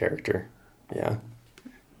really like character. Yeah.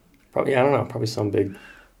 Probably, I don't know, probably some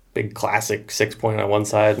big classic 6-point on one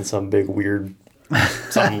side and some big weird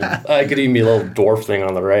something. I could even be a little dwarf thing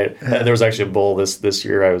on the right. There was actually a bull this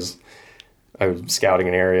year. I was scouting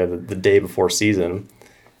an area the day before season,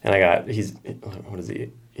 and he's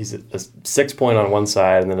a 6-point on one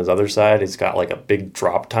side, and then his other side he's got a big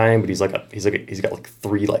drop time, but he's got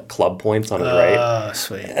 3 club points on his right. Oh,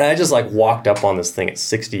 sweet. And I just walked up on this thing at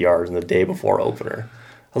 60 yards in the day before opener.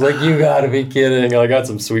 I was like, you gotta be kidding. I got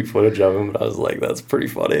some sweet footage of him, but I was like, that's pretty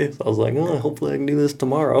funny. So I was like, oh, hopefully I can do this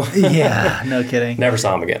tomorrow. Yeah, no kidding. Never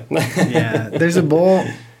saw him again. Yeah, there's a bull.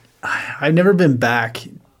 I've never been back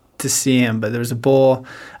to see him, but there was a bull.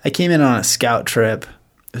 I came in on a scout trip.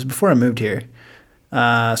 It was before I moved here. So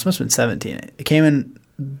it must have been 17. I came in,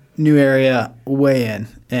 new area, way in,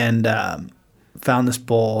 and found this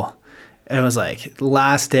bull. And it was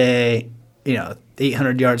last day,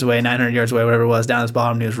 800 yards away, 900 yards away, whatever it was, down his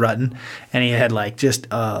bottom, and he was rutting. And he had just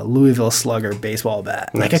a Louisville Slugger baseball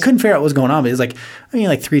bat. Nice. I couldn't figure out what was going on, but it was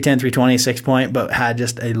 310, 320, 6-point, but had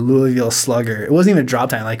just a Louisville Slugger. It wasn't even a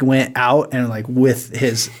drop time. Went out and with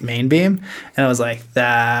his main beam. And I was like,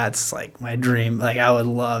 that's my dream. I would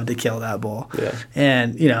love to kill that bull. Yeah.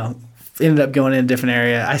 And, ended up going in a different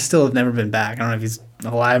area. I still have never been back. I don't know if he's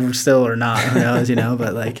alive still or not. Who knows,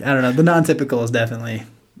 but I don't know. The non-typical is definitely,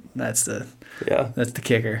 that's the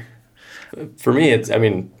kicker. For me,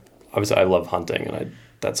 obviously I love hunting, and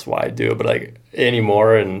that's why I do it. But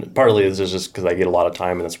anymore, and partly it's just because I get a lot of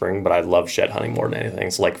time in the spring. But I love shed hunting more than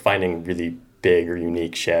anything. So finding really big or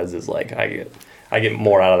unique sheds is I get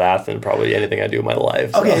more out of that than probably anything I do in my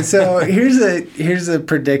life. So. Okay, so here's a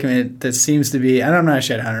predicament that seems to be, and I'm not a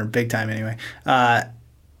shed hunter big time anyway.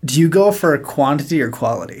 Do you go for quantity or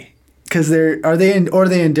quality? Because are they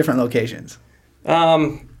in different locations?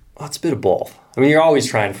 It's a bit of both. You're always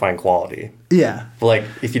trying to find quality. Yeah. But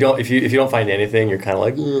if you don't find anything, you're kind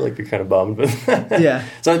of you're kind of bummed. But yeah.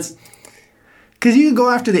 So it's because you can go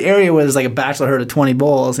after the area where there's a bachelor herd of 20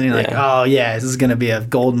 bulls, and you're oh yeah, this is gonna be a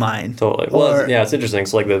gold mine. Totally. Well, it's interesting.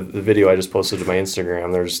 So the video I just posted to my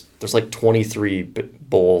Instagram, there's 23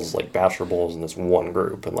 bulls, bachelor bulls in this one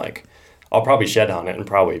group, and I'll probably shed hunt it and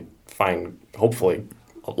probably find hopefully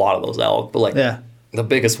a lot of those elk. But the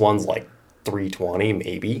biggest one's 320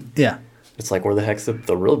 maybe. Yeah. It's where the heck's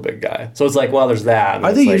the real big guy? So it's well, there's that.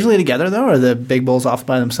 Are they usually together though, or are the big bulls off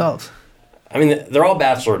by themselves? They're all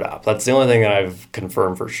bachelored up. That's the only thing that I've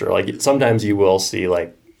confirmed for sure. Sometimes you will see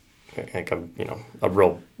a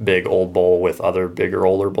real big old bull with other bigger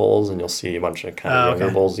older bulls, and you'll see a bunch of kind of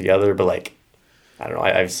younger bulls together. But I don't know.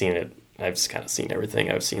 I've seen it. I've just kind of seen everything.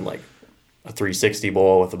 I've seen a 360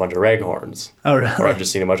 bull with a bunch of raghorns. Oh, really? Or I've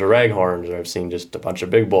just seen a bunch of raghorns, or I've seen just a bunch of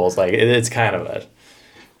big bulls. It's kind of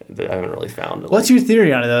I haven't really found it. What's your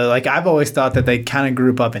theory on it though? I've always thought that they kind of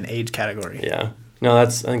group up in age category. Yeah. No, I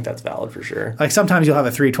think that's valid for sure. Like sometimes you'll have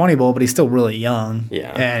a 320 bull, but he's still really young.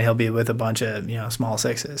 Yeah. And he'll be with a bunch of, small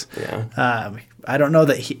sixes. Yeah. I don't know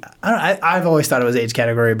that I've always thought it was age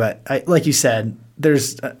category, but like you said,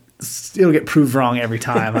 there's it'll get proved wrong every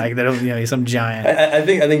time. Like that'll be some giant. I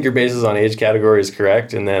think your basis on age category is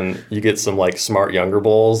correct, and then you get some like smart younger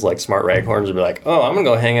bulls, like smart raghorns, will be like, oh, I'm gonna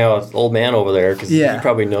go hang out with old man over there because he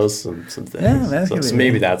probably knows some things. Yeah, so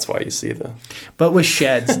maybe that's why you see the. But with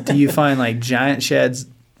sheds, do you find like giant sheds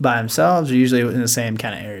by themselves, or usually in the same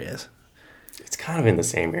kind of areas? It's kind of in the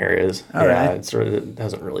same areas. All right. It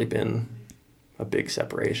hasn't really been a big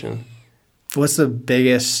separation. What's the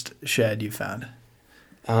biggest shed you found?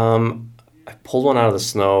 I pulled one out of the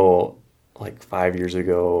snow like 5 years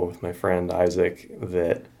ago with my friend Isaac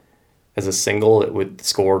that as a single it would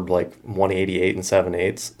scored like 188 and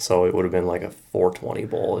 7/8, so it would have been like a 420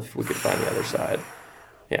 bull if we could find the other side.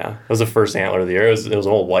 Yeah, it was the first antler of the year. It was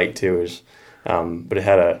all white too. But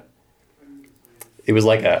it was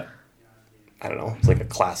like a, I don't know, it's like a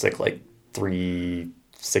classic like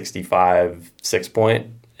 365 6-point.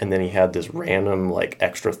 And then he had this random like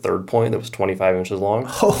extra third point that was 25 inches long.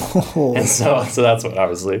 Oh. And so that's what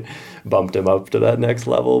obviously bumped him up to that next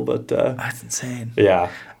level. But that's insane. Yeah.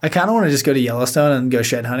 I kind of want to just go to Yellowstone and go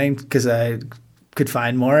shed hunting because I could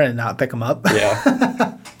find more and not pick them up.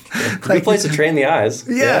 Yeah. Good place to train the eyes.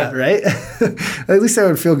 Yeah. Right? At least I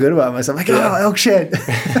would feel good about myself. Like, oh, elk shed.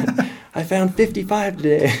 I found 55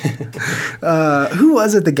 today. Who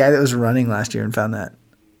was it, the guy that was running last year and found that?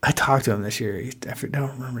 I talked to him this year. I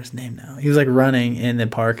don't remember his name now. He was like running in the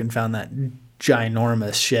park and found that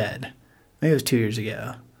ginormous shed. Maybe it was 2 years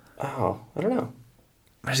ago. Oh, I don't know.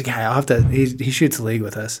 There's a guy. I'll have to. He shoots the league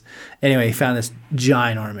with us. Anyway, he found this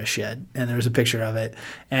ginormous shed, and there was a picture of it.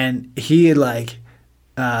 And he had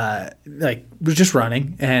was just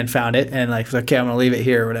running and found it and was like, okay, I'm gonna leave it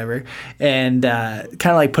here or whatever, and kind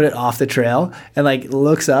of put it off the trail and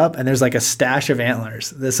looks up and there's a stash of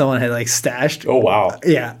antlers that someone had stashed. Oh wow.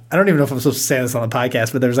 Yeah, I don't even know if I'm supposed to say this on the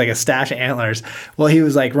podcast, but there was a stash of antlers. Well, he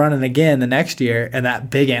was running again the next year and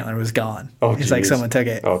that big antler was gone. Oh, he's someone took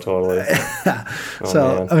it. Oh, totally.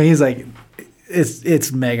 So man. I mean, he's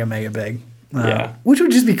it's mega big. Yeah. Which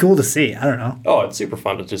would just be cool to see. I don't know. Oh, it's super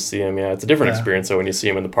fun to just see him. Yeah, it's a different experience though when you see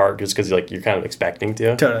him in the park, just because you're kind of expecting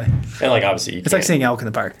to. Totally. And obviously it's like seeing elk in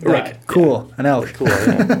the park. Right. Cool. An elk. Cool.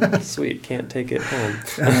 Yeah. Sweet. Can't take it home.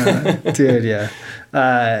 Dude. Yeah.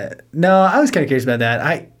 No, I was kind of curious about that.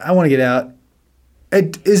 I want to get out.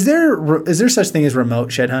 Is there such thing as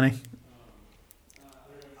remote shed hunting?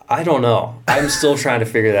 I don't know. I'm still trying to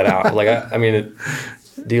figure that out.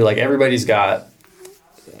 Everybody's got.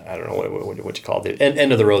 I don't know what you call it,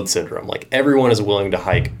 end of the road syndrome. Everyone is willing to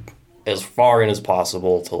hike as far in as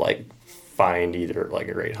possible to find either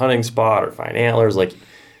a great hunting spot or find antlers.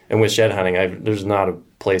 And with shed hunting, there's not a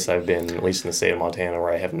place I've been, at least in the state of Montana,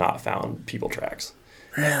 where I have not found people tracks.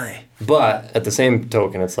 Really? But at the same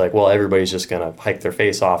token, it's everybody's just gonna hike their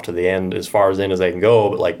face off to the end, as far in as they can go.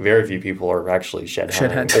 But very few people are actually shed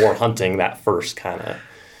hunting or hunting that first kind of.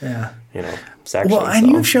 Yeah. Section. Well, and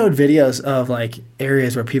you've showed videos of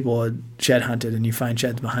areas where people had shed hunted and you find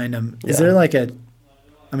sheds behind them. Is there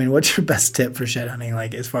what's your best tip for shed hunting?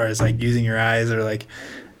 As far as using your eyes or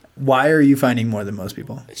why are you finding more than most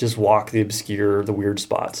people? Just walk the obscure, the weird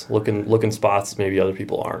spots, looking spots maybe other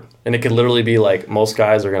people aren't. And it could literally be most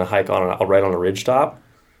guys are going to hike right on a ridge top.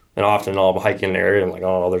 And often I'll hike in an area and I'm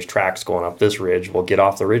oh, there's tracks going up this ridge. We'll get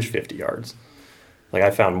off the ridge 50 yards. I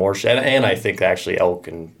found more shed, and I think actually elk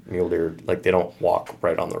and mule deer, they don't walk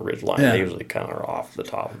right on the ridge line. Yeah. They usually kind of are off the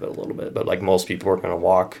top of it a little bit. But most people are going to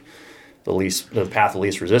walk the path of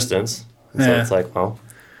least resistance. And so it's well,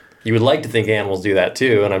 you would like to think animals do that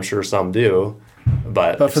too, and I'm sure some do.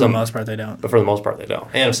 But for the most part, they don't. But for the most part, they don't.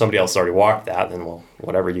 And if somebody else already walked that, then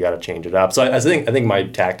whatever, you got to change it up. So I think my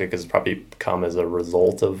tactic has probably come as a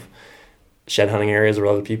result of shed hunting areas where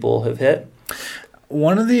other people have hit.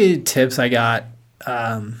 One of the tips I got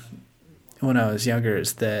when I was younger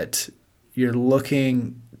is that you're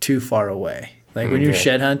looking too far away. When you're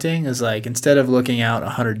shed hunting, is instead of looking out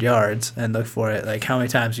 100 yards and look for it, how many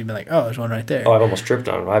times you've been oh, there's one right there. Oh, I've almost tripped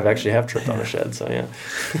on it. I've actually tripped on a shed, so yeah.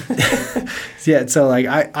 Yeah, so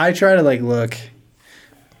I try to look.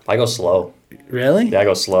 I go slow. Really? Yeah, I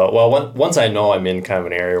go slow. Well, once I know I'm in kind of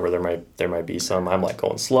an area where there might be some, I'm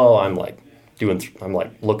going slow. I'm looking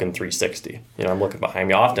 360. I'm looking behind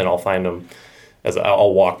me. Often I'll find them. As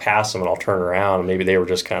I'll walk past them and I'll turn around and maybe they were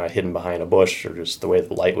just kind of hidden behind a bush or just the way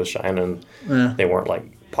the light was shining, they weren't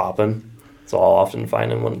popping. So I'll often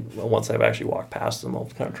find them once I've actually walked past them, I'll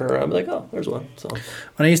kind of turn around and be oh, there's one. So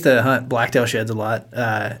when I used to hunt blacktail sheds a lot,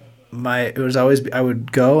 it was always, I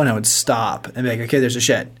would go and I would stop and be like, okay, there's a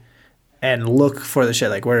shed. And look for the shed.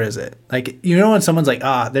 Like, where is it? Like, you know when someone's like,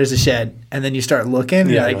 there's a shed. And then you start looking.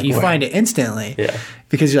 Yeah, like you where? find it instantly. Yeah.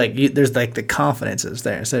 Because you're like, there's like the confidence is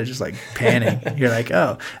there. Instead of just like panning. You're like,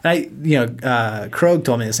 oh. And Krog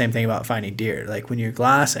told me the same thing about finding deer. Like, when you're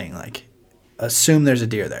glassing, like, assume there's a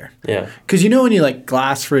deer there. Yeah. Because when you like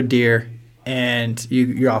glass for a deer and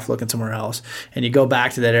you're off looking somewhere else and you go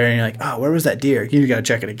back to that area and you're like, oh, where was that deer? You got to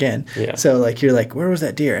check it again. Yeah. So like you're like, where was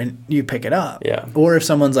that deer? And you pick it up. Yeah. Or if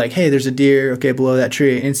someone's like, hey, there's a deer, okay, below that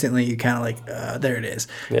tree, instantly you kind of like, there it is.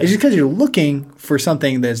 Yeah. It's just because you're looking for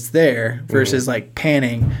something that's there versus like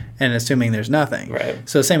panning and assuming there's nothing. Right.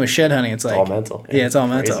 So same with shed hunting. It's like all mental. Yeah, it's all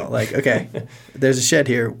crazy. mental. Like, okay, there's a shed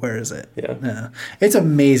here. Where is it? Yeah. It's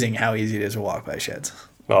amazing how easy it is to walk by sheds.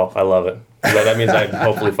 Oh, I love it. That means I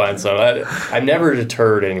hopefully find some. I'm never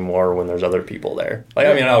deterred anymore when there's other people there. Like,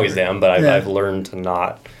 I mean, I always am, but I've learned to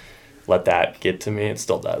not let that get to me. It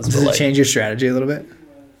still does. Does it change your strategy a little bit?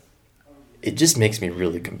 It just makes me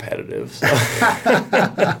really competitive. So.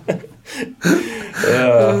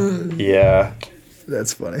 Yeah.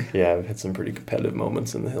 That's funny. Yeah, I've had some pretty competitive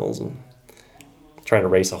moments in the hills and trying to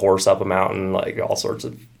race a horse up a mountain, like all sorts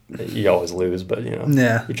of. You always lose, but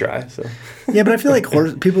you try. So yeah, but I feel like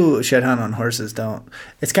people who shed hunt on horses don't.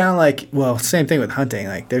 It's kind of like, well, same thing with hunting.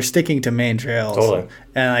 Like they're sticking to main trails, totally.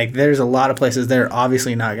 And like there's a lot of places they're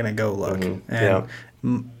obviously not going to go look. Mm-hmm.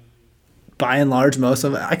 And by and large, most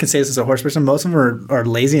of them, I can say this as a horse person, most of them are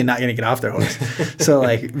lazy and not going to get off their horse. So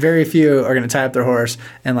like very few are going to tie up their horse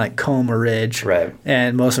and like comb a ridge. Right.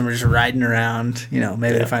 And most of them are just riding around.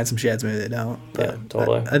 Maybe they find some sheds, maybe they don't. But yeah,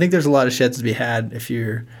 totally. I think there's a lot of sheds to be had if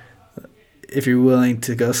you're willing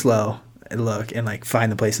to go slow and look and like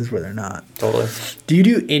find the places where they're not. Totally. Do you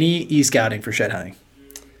do any e-scouting for shed hunting?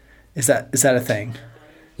 Is that a thing?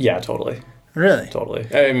 Yeah, totally. Really? Totally.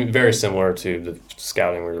 I mean, very similar to the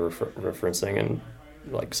scouting we were referencing in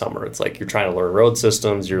like summer. It's like you're trying to learn road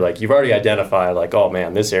systems. You're like, you've already identified like, oh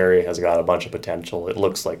man, this area has got a bunch of potential. It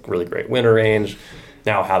looks like really great winter range.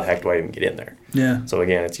 Now, how the heck do I even get in there? Yeah. So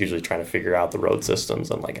again, it's usually trying to figure out the road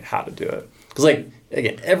systems and like how to do it. Because like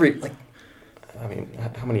again, I mean,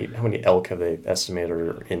 how many elk have they estimated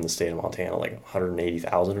are in the state of Montana? Like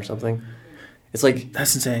 180,000 or something. It's like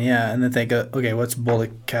that's insane. Yeah, and then think, okay, what's bull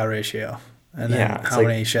to cow ratio? And then how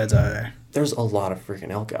many sheds are there? There's a lot of freaking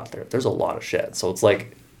elk out there. There's a lot of sheds. So it's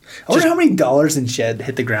like, I wonder how many dollars in shed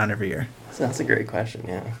hit the ground every year. That's a great question.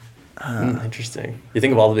 Yeah. Interesting. You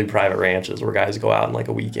think of all the big private ranches where guys go out in like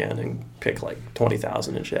a weekend and pick like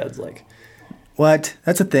 20,000 in sheds. Like, what?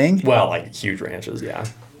 That's a thing? Well, like huge ranches. Yeah.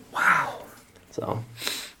 Wow. So.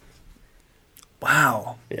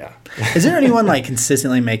 Wow. Yeah. Is there anyone like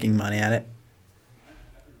consistently making money at it?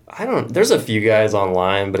 There's a few guys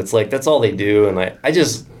online, but it's like that's all they do, and like I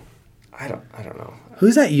don't know.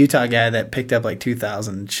 Who's that Utah guy that picked up like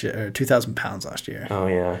 2,000 pounds last year? Oh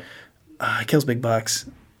yeah. Kills big bucks.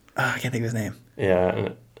 I can't think of his name. Yeah.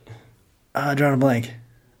 Drawing a blank.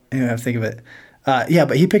 Anyway, I have to think of it. Yeah,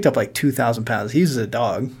 but he picked up like 2,000 pounds. He uses a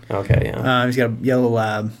dog. Okay, yeah. He's got a yellow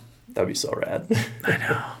lab. That'd be so rad. I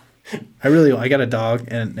know. I got a dog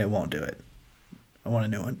and it won't do it. I want a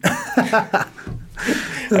new one.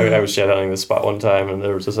 I was shed hunting this spot one time, and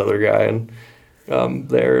there was this other guy, and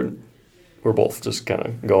we're both just kind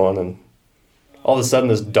of going, and all of a sudden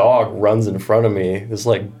this dog runs in front of me. This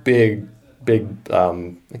like big, I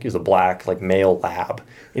think he was a black like male lab,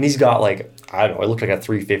 and he's got like I don't know, it looked like a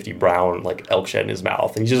 350 brown like elk shed in his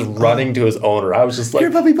mouth, and he's just running to his owner. I was just like,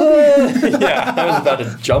 "Here, puppy!" Yeah, I was about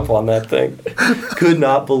to jump on that thing. Could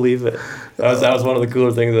not believe it. That was one of the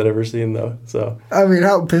cooler things I'd ever seen, though. So I mean,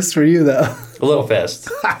 how pissed were you, though? A little pissed.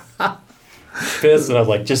 Pissed, and I was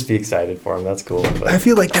like, just be excited for him. That's cool. But, I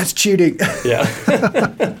feel like that's cheating. Yeah.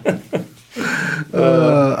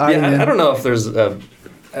 I don't know if there's I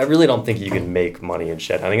really don't think you can make money in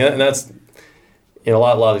shed hunting, and that's a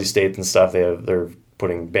lot of these states and stuff. They're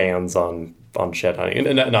putting bans on shed hunting,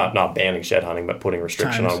 and not banning shed hunting, but putting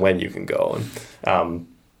restriction on when you can go. And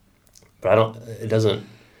but it doesn't.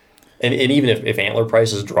 And even if antler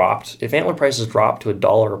prices dropped to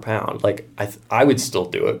 $1 a pound, like I would still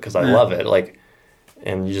do it because I love it. Like,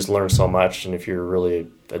 and you just learn so much. And if you're really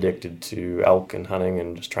addicted to elk and hunting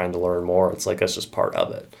and just trying to learn more, it's like that's just part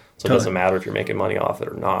of it. So it doesn't matter if you're making money off it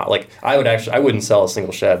or not. Like I wouldn't sell a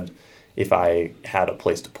single shed if I had a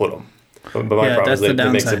place to put them. But my problem is it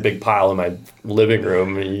makes a big pile in my living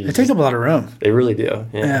room. It takes up a lot of room. They really do.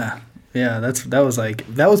 Yeah. Yeah,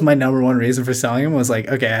 that was my number one reason for selling them was like,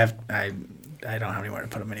 okay, I don't have anywhere to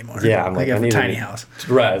put them anymore. Yeah, I'm like I have need a tiny house.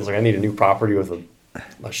 Right, it's like I need a new property with a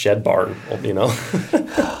a shed barn, you know.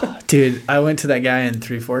 Dude, I went to that guy in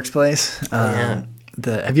Three Forks place. Yeah.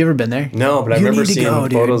 Have you ever been there? No, but I You remember need to seeing go,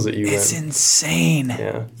 photos dude. that you It's went. insane.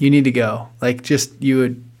 Yeah. You need to go. Like, just, you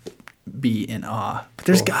would be in awe. But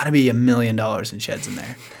there's Cool. got to be $1 million in sheds in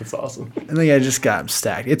there. That's awesome. I think I just got them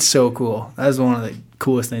stacked. It's so cool. That was one of the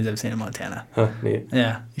coolest things I've seen in Montana. Huh, neat.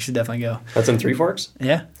 Yeah, you should definitely go. That's in Three Forks?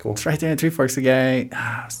 Yeah, Cool. It's right there in Three Forks. The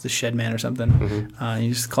guy, it's the shed man or something. Mm-hmm. You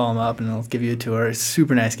just call him up and he'll give you a tour. He's a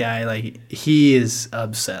super nice guy. Like, he is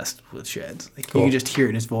obsessed with sheds. Like, Cool. you can just hear it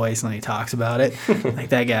in his voice when he talks about it. Like,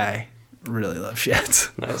 that guy really loves sheds.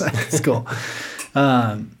 Nice. It's cool.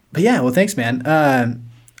 But yeah, well, thanks, man.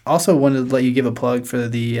 Also wanted to let you give a plug for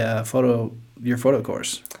the your photo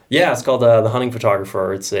course. Yeah, it's called The Hunting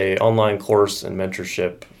Photographer. It's a online course and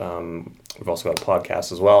mentorship. We've also got a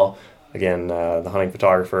podcast as well. Again, The Hunting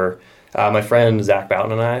Photographer. My friend Zach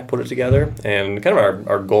Boughton and I put it together. And kind of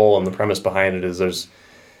our goal and the premise behind it is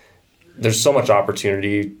there's so much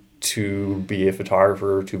opportunity to be a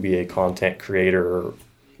photographer, to be a content creator,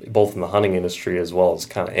 both in the hunting industry as well as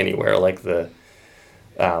kind of anywhere. Like the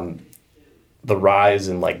rise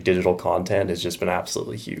in like digital content has just been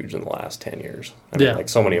absolutely huge in the last 10 years. I mean, like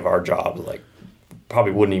so many of our jobs like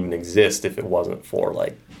probably wouldn't even exist if it wasn't for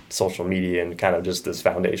like social media and kind of just this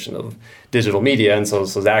foundation of digital media. And so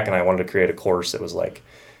Zach and I wanted to create a course that was like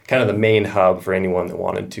kind of the main hub for anyone that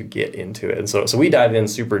wanted to get into it. And so we dive in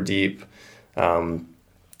super deep.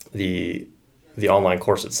 The online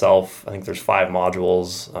course itself, I think there's 5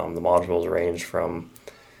 modules. The modules range from,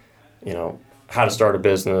 you know, how to start a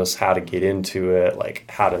business, how to get into it, like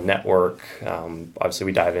how to network. Obviously,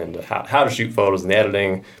 we dive into how to shoot photos and the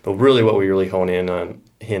editing, but really what we really hone in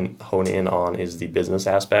on is the business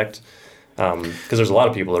aspect. Because there's a lot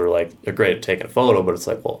of people that are like, they're great at taking a photo, but it's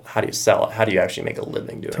like, well, how do you sell it? How do you actually make a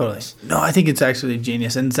living doing this? No, I think it's actually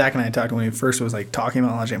genius. And Zach and I talked when he first was like talking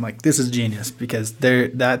about launching. I'm like, this is genius because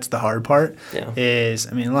that's the hard part. Yeah. Is,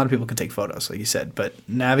 I mean, a lot of people can take photos, like you said, but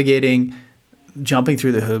navigating, jumping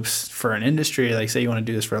through the hoops for an industry, like say you want to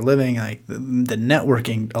do this for a living, like the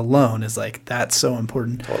networking alone is like, that's so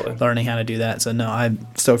important. Totally. Learning how to do that. So no, I'm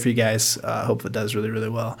stoked for you guys. Hope it does really, really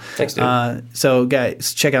well. Thanks, dude. So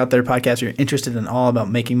guys, check out their podcast if you're interested in all about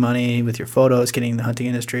making money with your photos, getting in the hunting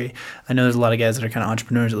industry. I know there's a lot of guys that are kind of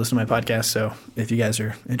entrepreneurs that listen to my podcast. So if you guys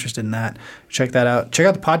are interested in that, check that out. Check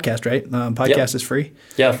out the podcast, right? Podcast is free.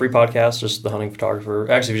 Yeah, free podcast, just The Hunting Photographer.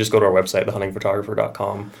 Actually, if you just go to our website,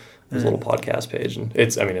 thehuntingphotographer.com, there's a little podcast page, and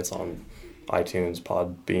it's on iTunes,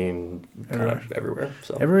 Podbean, kind of everywhere.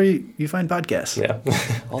 So Everywhere you find podcasts. yeah,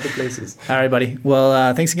 all the places. All right, buddy.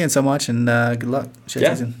 Well, thanks again so much, and good luck. Shed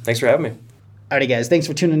season. Thanks for having me. Alrighty, guys. Thanks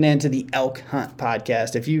for tuning in to the Elk Hunt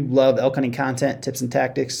Podcast. If you love elk hunting content, tips and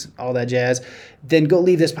tactics, all that jazz, then go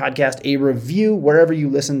leave this podcast a review wherever you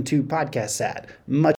listen to podcasts at. Much